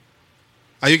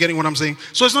 Are you getting what I'm saying?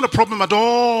 So it's not a problem at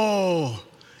all.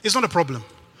 It's not a problem.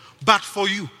 But for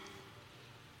you,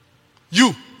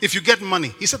 if you get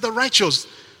money, he said the righteous,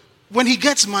 when he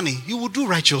gets money, he will do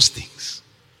righteous things.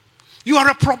 You are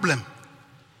a problem.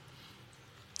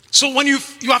 So when you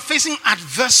are facing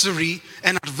adversary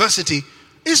and adversity,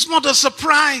 it's not a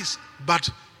surprise. But,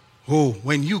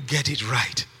 when you get it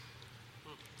right,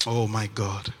 oh my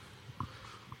God,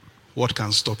 what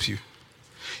can stop you?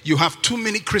 You have too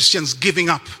many Christians giving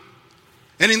up.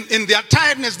 And in their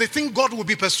tiredness, they think God will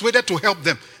be persuaded to help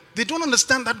them. They don't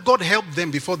understand that God helped them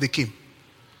before they came.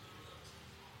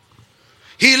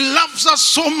 He loves us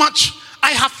so much.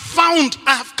 I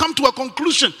have come to a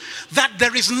conclusion that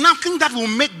there is nothing that will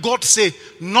make God say,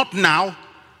 not now.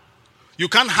 You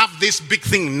can't have this big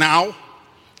thing now.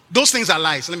 Those things are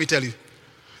lies, let me tell you.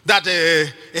 That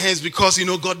it's because,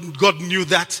 God knew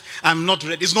that I'm not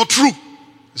ready. It's not true.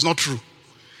 It's not true.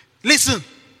 Listen.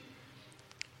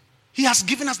 He has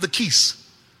given us the keys.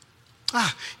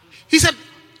 He said,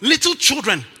 little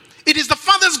children, it is the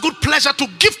Father's good pleasure to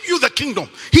give you the kingdom.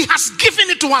 He has given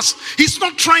it to us. He's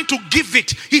not trying to give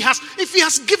it. If he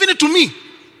has given it to me,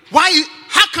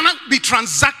 how can I be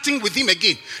transacting with him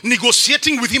again?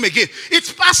 Negotiating with him again?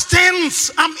 It's past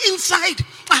tense. I'm inside.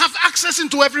 I have access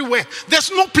into everywhere. There's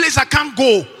no place I can't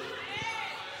go.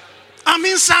 I'm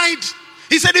inside.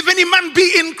 He said, if any man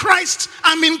be in Christ,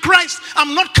 I'm in Christ.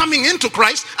 I'm not coming into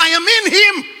Christ. I am in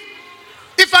him.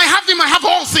 If I have him, I have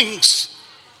all things.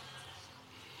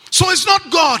 So it's not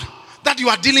God that you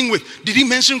are dealing with. Did he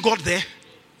mention God there?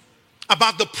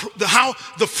 About how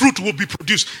the fruit will be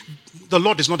produced. The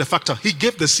Lord is not a factor. He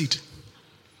gave the seed.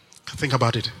 Think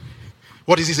about it.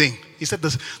 What is he saying? He said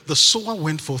the sower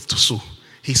went forth to sow.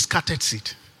 He scattered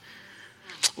seed.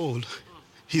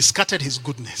 He scattered his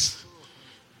goodness.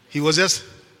 He was just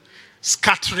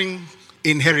scattering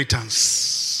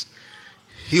inheritance.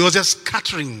 He was just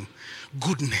scattering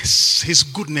goodness, his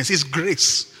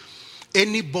grace.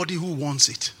 Anybody who wants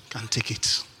it can take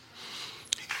it.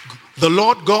 The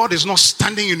Lord God is not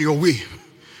standing in your way.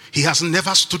 He has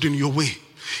never stood in your way.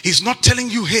 He's not telling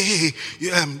you, hey,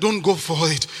 don't go for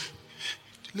it.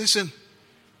 Listen,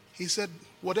 he said,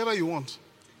 whatever you want,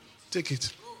 take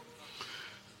it.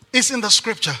 It's in the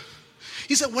scripture.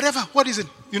 He said, what is it?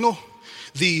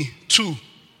 The two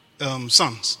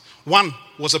sons. One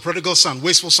was a prodigal son,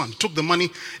 wasteful son. Took the money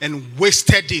and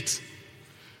wasted it.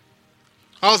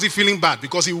 How was he feeling bad?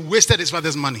 Because he wasted his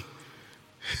father's money.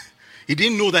 He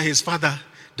didn't know that his father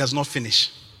does not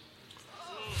finish.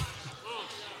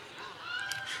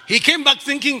 He came back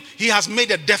thinking he has made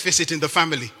a deficit in the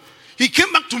family. He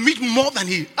came back to meet more than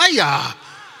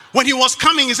when he was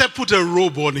coming, he said, put a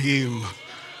robe on him.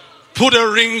 Put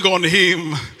a ring on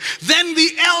him. Then the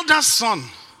elder son.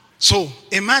 So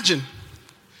imagine,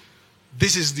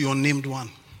 this is the unnamed one.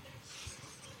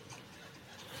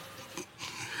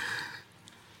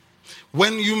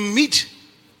 When you meet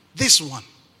this one,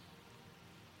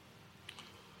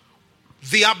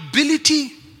 the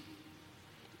ability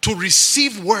to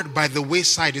receive word by the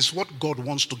wayside is what God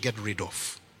wants to get rid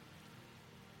of.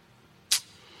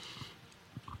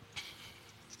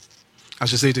 I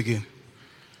should say it again.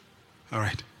 All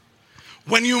right.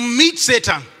 When you meet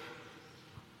Satan,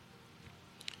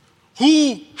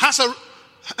 who has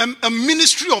a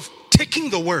ministry of taking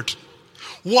the word,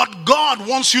 what God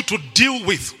wants you to deal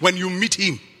with when you meet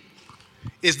him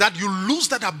is that you lose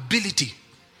that ability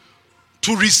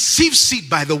to receive seed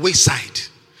by the wayside.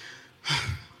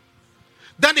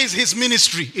 That is his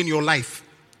ministry in your life.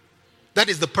 That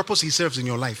is the purpose he serves in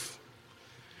your life.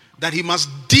 That he must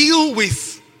deal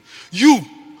with you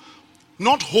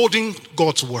not holding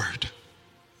God's word.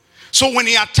 So when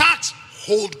he attacks,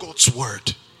 hold God's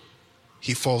word.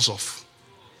 He falls off.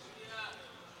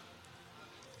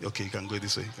 Okay, you can go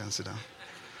this way. You can sit down.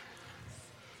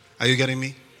 Are you getting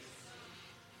me?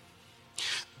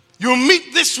 You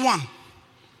meet this one.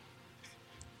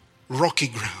 Rocky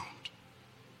ground.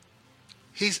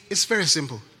 It's very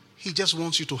simple. He just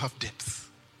wants you to have depth.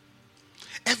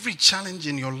 Every challenge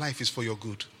in your life is for your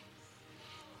good.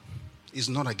 It's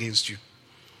not against you.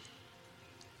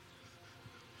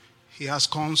 He has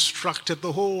constructed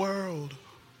the whole world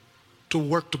to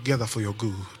work together for your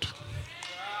good.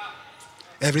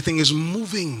 Everything is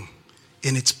moving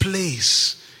in its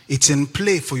place. It's in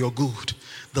play for your good.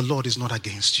 The Lord is not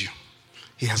against you.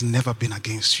 He has never been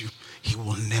against you. He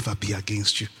will never be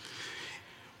against you.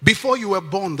 Before you were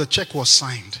born, the check was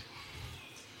signed.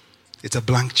 It's a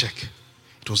blank check.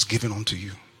 It was given unto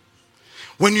you.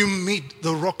 When you meet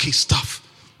the rocky stuff,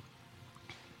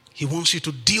 he wants you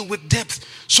to deal with depth.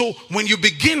 So when you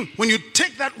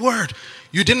take that word,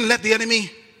 you didn't let the enemy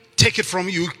take it from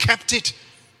you. You kept it.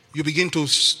 You begin to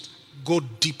go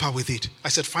deeper with it. I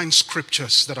said, find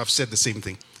scriptures that have said the same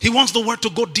thing. He wants the word to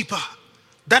go deeper.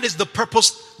 That is the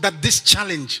purpose that this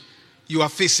challenge you are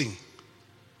facing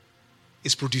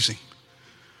is producing.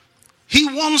 He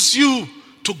wants you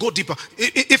to go deeper.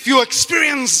 If you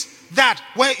experience that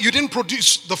where you didn't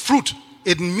produce the fruit,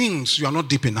 it means you are not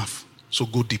deep enough. So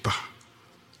go deeper.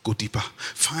 Go deeper.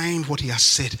 Find what he has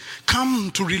said. Come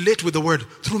to relate with the word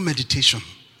through meditation.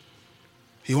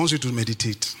 He wants you to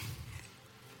meditate.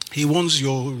 He wants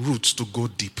your roots to go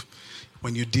deep.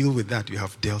 When you deal with that, you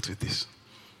have dealt with this.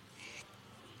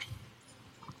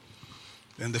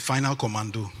 Then the final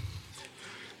commando.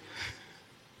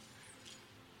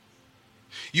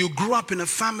 You grew up in a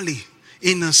family,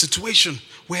 in a situation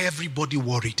where everybody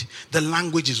worried. The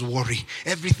language is worry.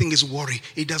 Everything is worry.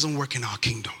 It doesn't work in our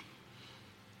kingdom.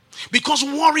 Because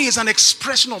worry is an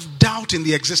expression of doubt in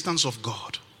the existence of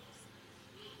God.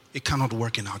 It cannot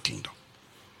work in our kingdom.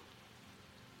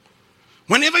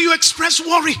 Whenever you express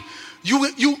worry,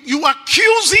 you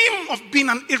accuse him of being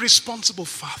an irresponsible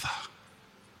father.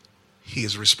 He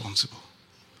is responsible.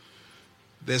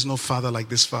 There's no father like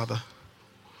this father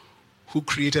who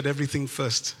created everything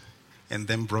first and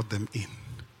then brought them in.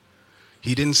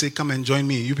 He didn't say, come and join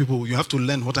me. You people, you have to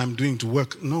learn what I'm doing to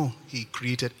work. No, he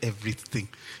created everything.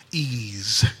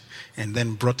 Ease. And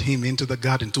then brought him into the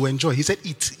garden to enjoy. He said,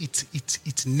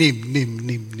 eat.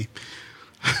 Name.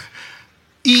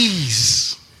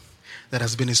 Ease. That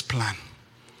has been his plan.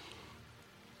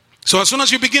 So as soon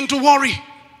as you begin to worry,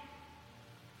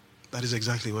 that is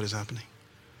exactly what is happening.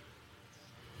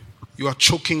 You are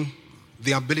choking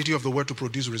the ability of the word to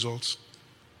produce results.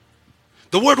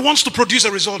 The word wants to produce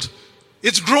a result.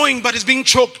 It's growing, but it's being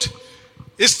choked.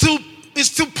 It's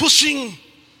still pushing.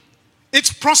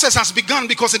 Its process has begun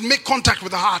because it made contact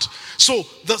with the heart. So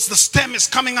the stem is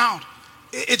coming out.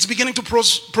 It's beginning to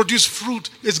produce fruit.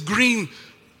 It's green,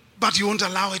 but you won't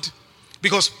allow it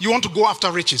because you want to go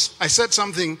after riches. I said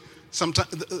something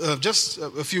just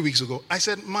a few weeks ago. I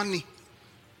said money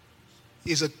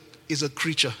is a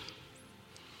creature.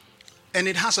 And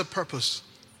it has a purpose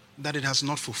that it has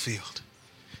not fulfilled.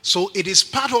 So it is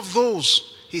part of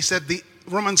those, he said, the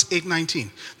Romans 8:19.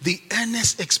 The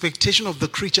earnest expectation of the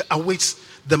creature awaits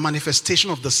the manifestation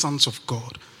of the sons of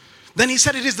God. Then he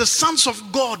said it is the sons of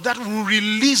God that will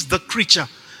release the creature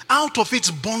out of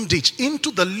its bondage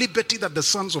into the liberty that the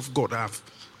sons of God have.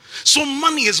 So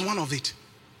money is one of it.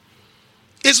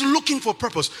 It's looking for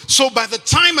purpose. So by the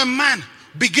time a man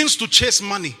begins to chase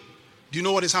money, do you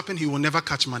know what is happening? He will never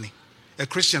catch money. A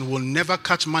Christian will never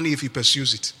catch money if he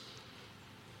pursues it.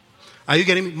 Are you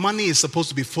getting me? Money is supposed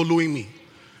to be following me.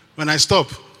 When I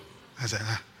stop, I say,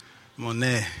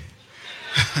 money.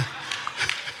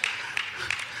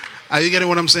 Are you getting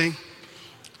what I'm saying?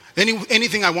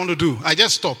 Anything I want to do, I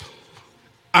just stop.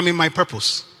 I'm in my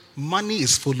purpose. Money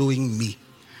is following me.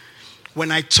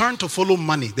 When I turn to follow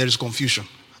money, there is confusion.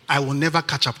 I will never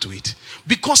catch up to it.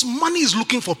 Because money is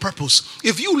looking for purpose.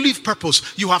 If you leave purpose,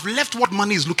 you have left what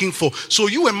money is looking for. So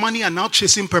you and money are now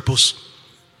chasing purpose.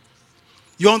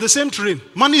 You're on the same train.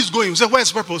 Money is going. You say,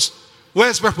 where's purpose?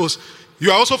 Where's purpose?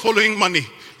 You are also following money.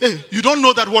 Hey, you don't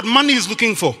know that what money is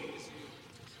looking for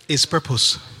is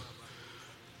purpose.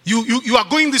 You are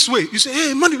going this way. You say,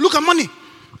 hey, money, look at money.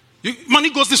 Money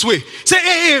goes this way. Say,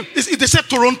 hey. They said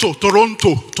Toronto.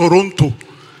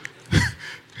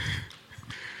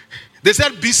 They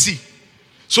said BC.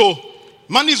 So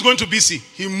money is going to BC.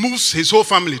 He moves his whole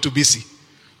family to BC.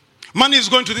 Money is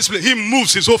going to this place. He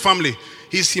moves his whole family.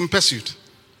 He's in pursuit.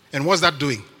 And what's that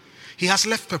doing? He has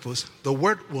left purpose. The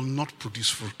word will not produce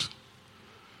fruit.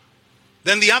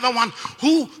 Then the other one,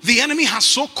 who the enemy has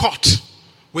so caught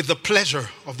with the pleasure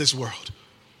of this world.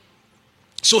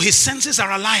 So his senses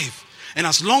are alive. And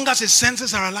as long as his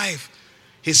senses are alive,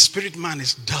 his spirit man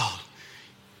is dull.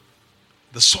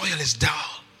 The soil is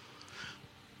dull.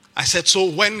 I said, so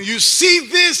when you see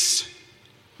this,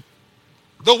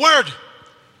 the word,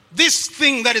 this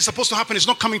thing that is supposed to happen is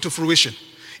not coming to fruition.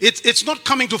 It's not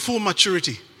coming to full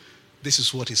maturity. This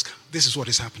is what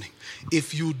is happening.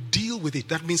 If you deal with it,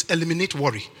 that means eliminate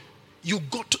worry. You've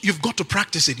got to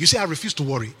practice it. You say, I refuse to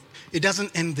worry. It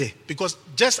doesn't end there. Because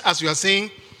just as you are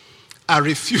saying, I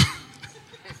refuse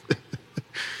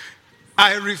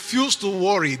I refuse to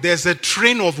worry, there's a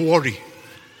train of worry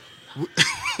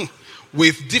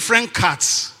with different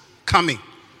carts coming.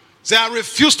 Say, I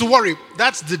refuse to worry.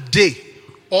 That's the day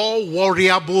all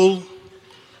worryable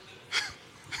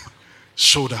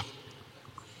showed up.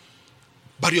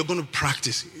 But you're going to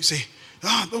practice. You say,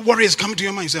 the worry is coming to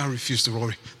your mind. You say, I refuse to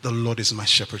worry. The Lord is my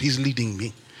shepherd. He's leading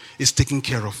me. He's taking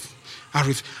care of.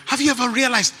 Have you ever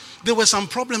realized there were some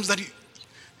problems that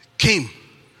came?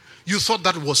 You thought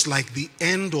that was like the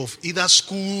end of either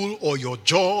school or your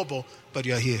job, but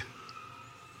you're here.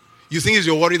 You think it's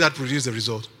your worry that produced the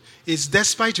result. It's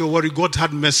despite your worry, God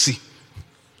had mercy.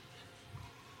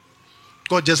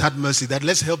 God just had mercy that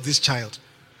let's help this child.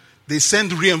 They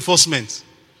sent reinforcements.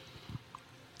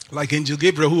 Like Angel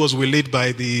Gabriel, who was waylaid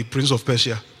by the Prince of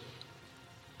Persia.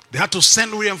 They had to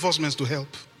send reinforcements to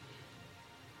help.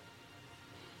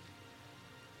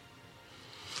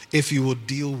 If you would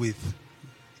deal with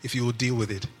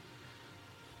it.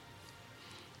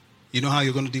 You know how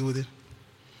you're going to deal with it?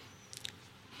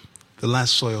 The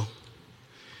last soil.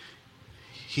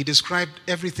 He described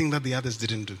everything that the others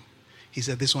didn't do. He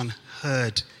said this one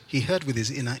heard. He heard with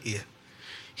his inner ear.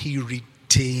 He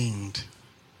retained.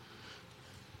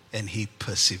 And he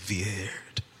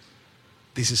persevered.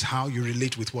 This is how you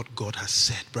relate with what God has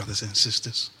said, brothers and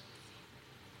sisters.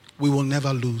 We will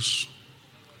never lose.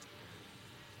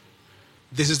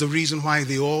 This is the reason why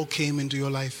they all came into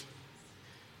your life.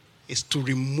 It's to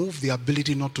remove the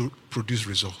ability not to produce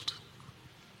result.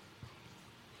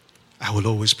 I will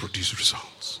always produce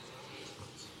results.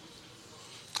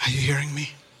 Are you hearing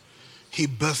me? He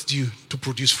birthed you to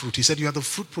produce fruit. He said you are the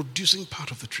fruit producing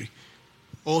part of the tree.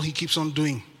 All he keeps on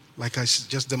doing, like I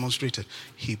just demonstrated,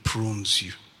 he prunes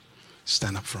you.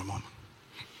 Stand up for a moment.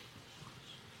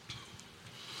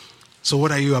 So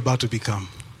what are you about to become?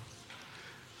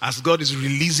 As God is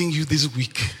releasing you this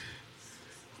week,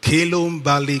 He's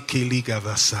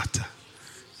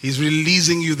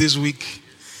releasing you this week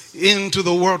into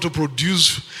the world to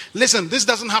produce. Listen, this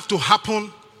doesn't have to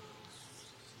happen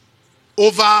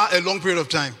over a long period of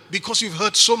time. Because you've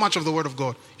heard so much of the word of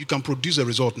God, you can produce a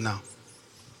result now.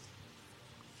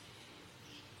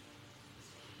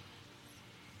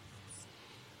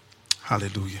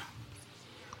 Hallelujah.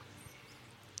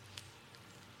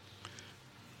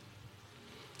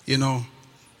 You know,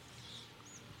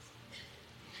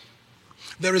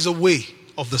 there is a way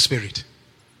of the Spirit.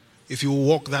 If you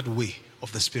walk that way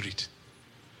of the Spirit,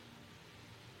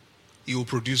 you will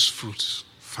produce fruits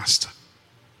faster.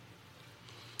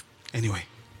 Anyway,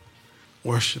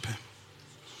 worship Him.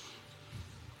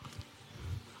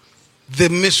 The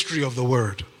mystery of the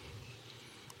Word,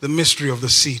 the mystery of the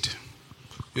seed,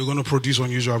 you're going to produce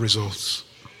unusual results.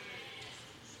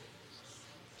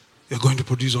 You're going to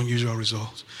produce unusual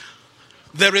results.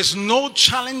 There is no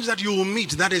challenge that you will meet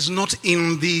that is not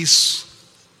in these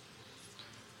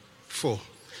four.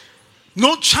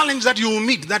 No challenge that you will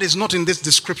meet that is not in this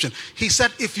description. He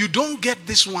said, if you don't get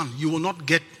this one, you will not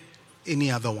get any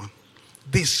other one.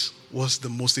 This was the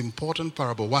most important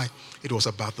parable. Why? It was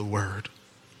about the word.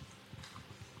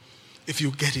 If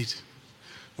you get it,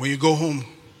 when you go home,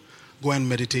 go and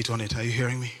meditate on it. Are you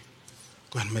hearing me?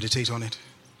 Go and meditate on it.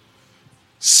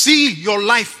 See your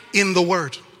life in the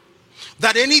word.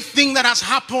 That anything that has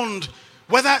happened,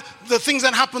 whether the things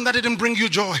that happened that didn't bring you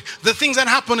joy, the things that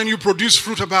happened and you produce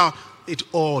fruit about, it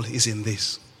all is in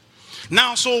this.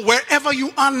 Now, so wherever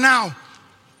you are now,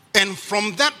 and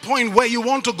from that point where you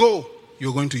want to go,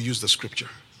 you're going to use the scripture.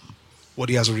 What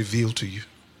He has revealed to you.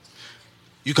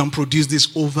 You can produce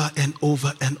this over and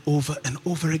over and over and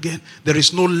over again. There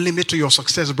is no limit to your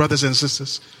success, brothers and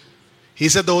sisters. He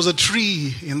said there was a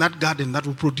tree in that garden that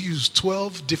will produce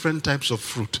 12 different types of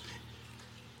fruit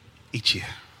each year.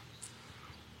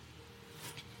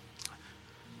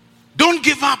 Don't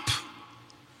give up.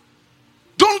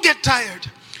 Don't get tired.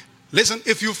 Listen,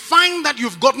 if you find that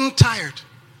you've gotten tired,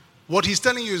 What he's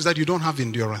telling you is that you don't have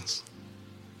endurance.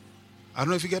 I don't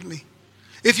know if you get me.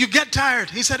 If you get tired,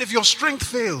 he said, if your strength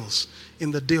fails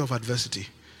in the day of adversity, he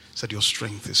said your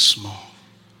strength is small.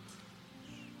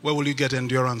 Where will you get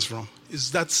endurance from?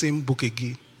 It's that same book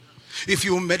again. If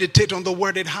you meditate on the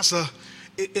word, it has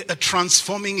a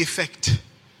transforming effect.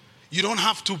 You don't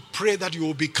have to pray that you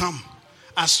will become.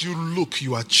 As you look,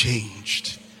 you are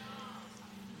changed.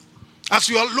 As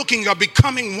you are looking, you are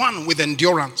becoming one with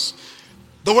endurance.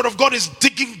 The word of God is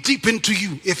digging deep into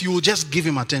you if you will just give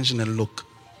him attention and look.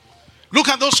 Look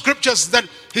at those scriptures that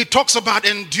he talks about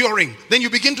enduring. Then you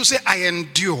begin to say, I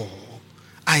endure.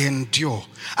 I endure.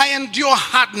 I endure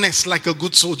hardness like a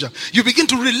good soldier. You begin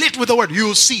to relate with the word. You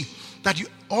will see that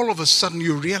all of a sudden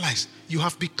you realize you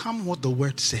have become what the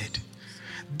word said.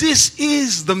 This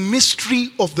is the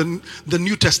mystery of the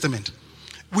New Testament.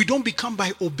 We don't become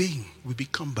by obeying. We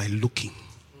become by looking.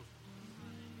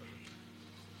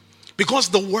 Because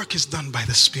the work is done by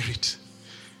the Spirit.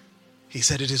 He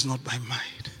said it is not by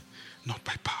might, not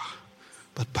by power,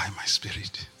 but by my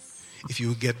Spirit. If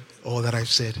you get all that I've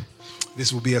said,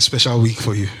 this will be a special week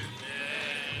for you.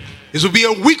 This will be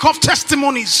a week of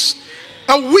testimonies.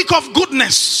 A week of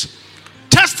goodness.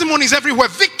 Testimonies everywhere.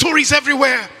 Victories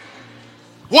everywhere.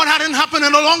 What hadn't happened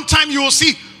in a long time, you will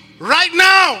see right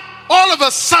now. All of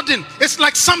a sudden, it's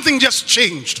like something just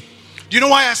changed. Do you know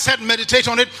why I said meditate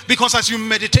on it? Because as you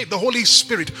meditate, the Holy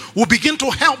Spirit will begin to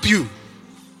help you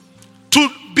to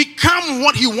become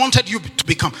what he wanted you to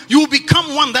become. You will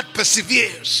become one that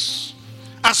perseveres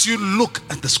as you look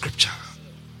at the scripture.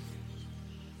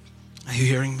 Are you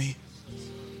hearing me?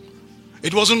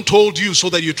 It wasn't told you so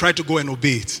that you try to go and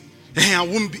obey it. Hey,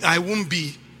 I won't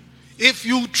be. If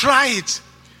you try it,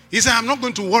 he said, I'm not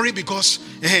going to worry because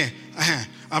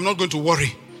I'm not going to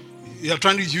worry. You're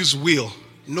trying to use will.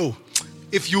 No.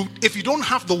 If you don't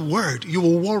have the word, you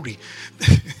will worry.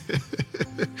 The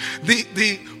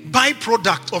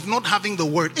byproduct of not having the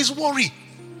word is worry.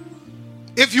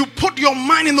 If you put your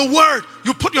mind in the word,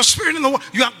 you put your spirit in the word,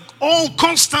 you are all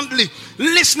constantly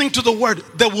listening to the word,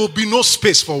 there will be no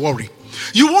space for worry.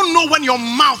 You won't know when your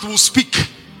mouth will speak.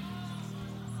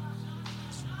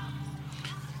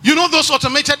 You know those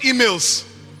automated emails?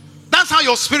 That's how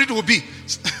your spirit will be.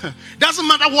 Doesn't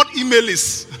matter what email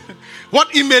is.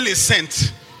 What email is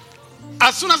sent.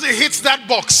 As soon as it hits that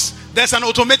box, there's an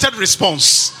automated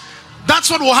response. That's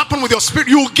what will happen with your spirit.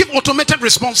 You will give automated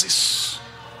responses.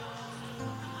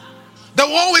 There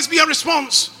will always be a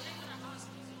response.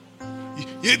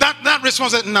 That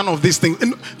response says, none of these things.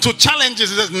 To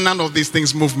challenges, it says, none of these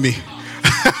things move me.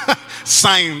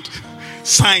 Signed,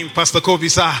 Pastor Kobe,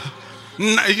 sir.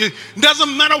 It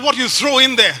doesn't matter what you throw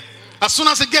in there. As soon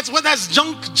as it gets, whether it's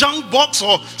junk box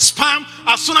or spam,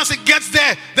 as soon as it gets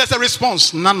there, there's a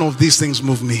response. None of these things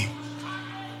move me.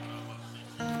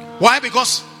 Why?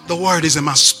 Because the word is in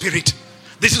my spirit.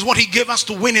 This is what he gave us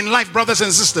to win in life, brothers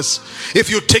and sisters.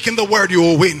 If you take in the word, you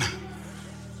will win.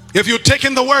 If you take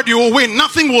in the word, you will win.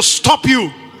 Nothing will stop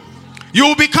you. You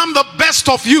will become the best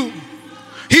of you.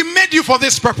 He made you for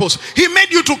this purpose. He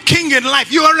made you to king in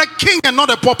life. You are a king and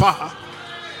not a pauper.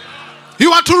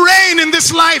 You are to reign in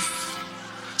this life.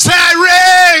 Say,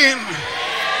 I reign.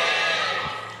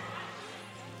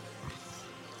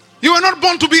 You are not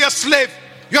born to be a slave.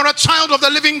 You are a child of the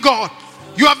living God.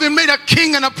 You have been made a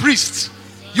king and a priest.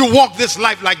 You walk this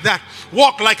life like that.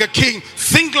 Walk like a king.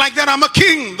 Think like that. I'm a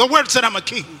king. The word said I'm a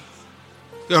king.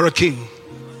 You're a king.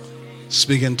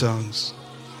 Speak in tongues.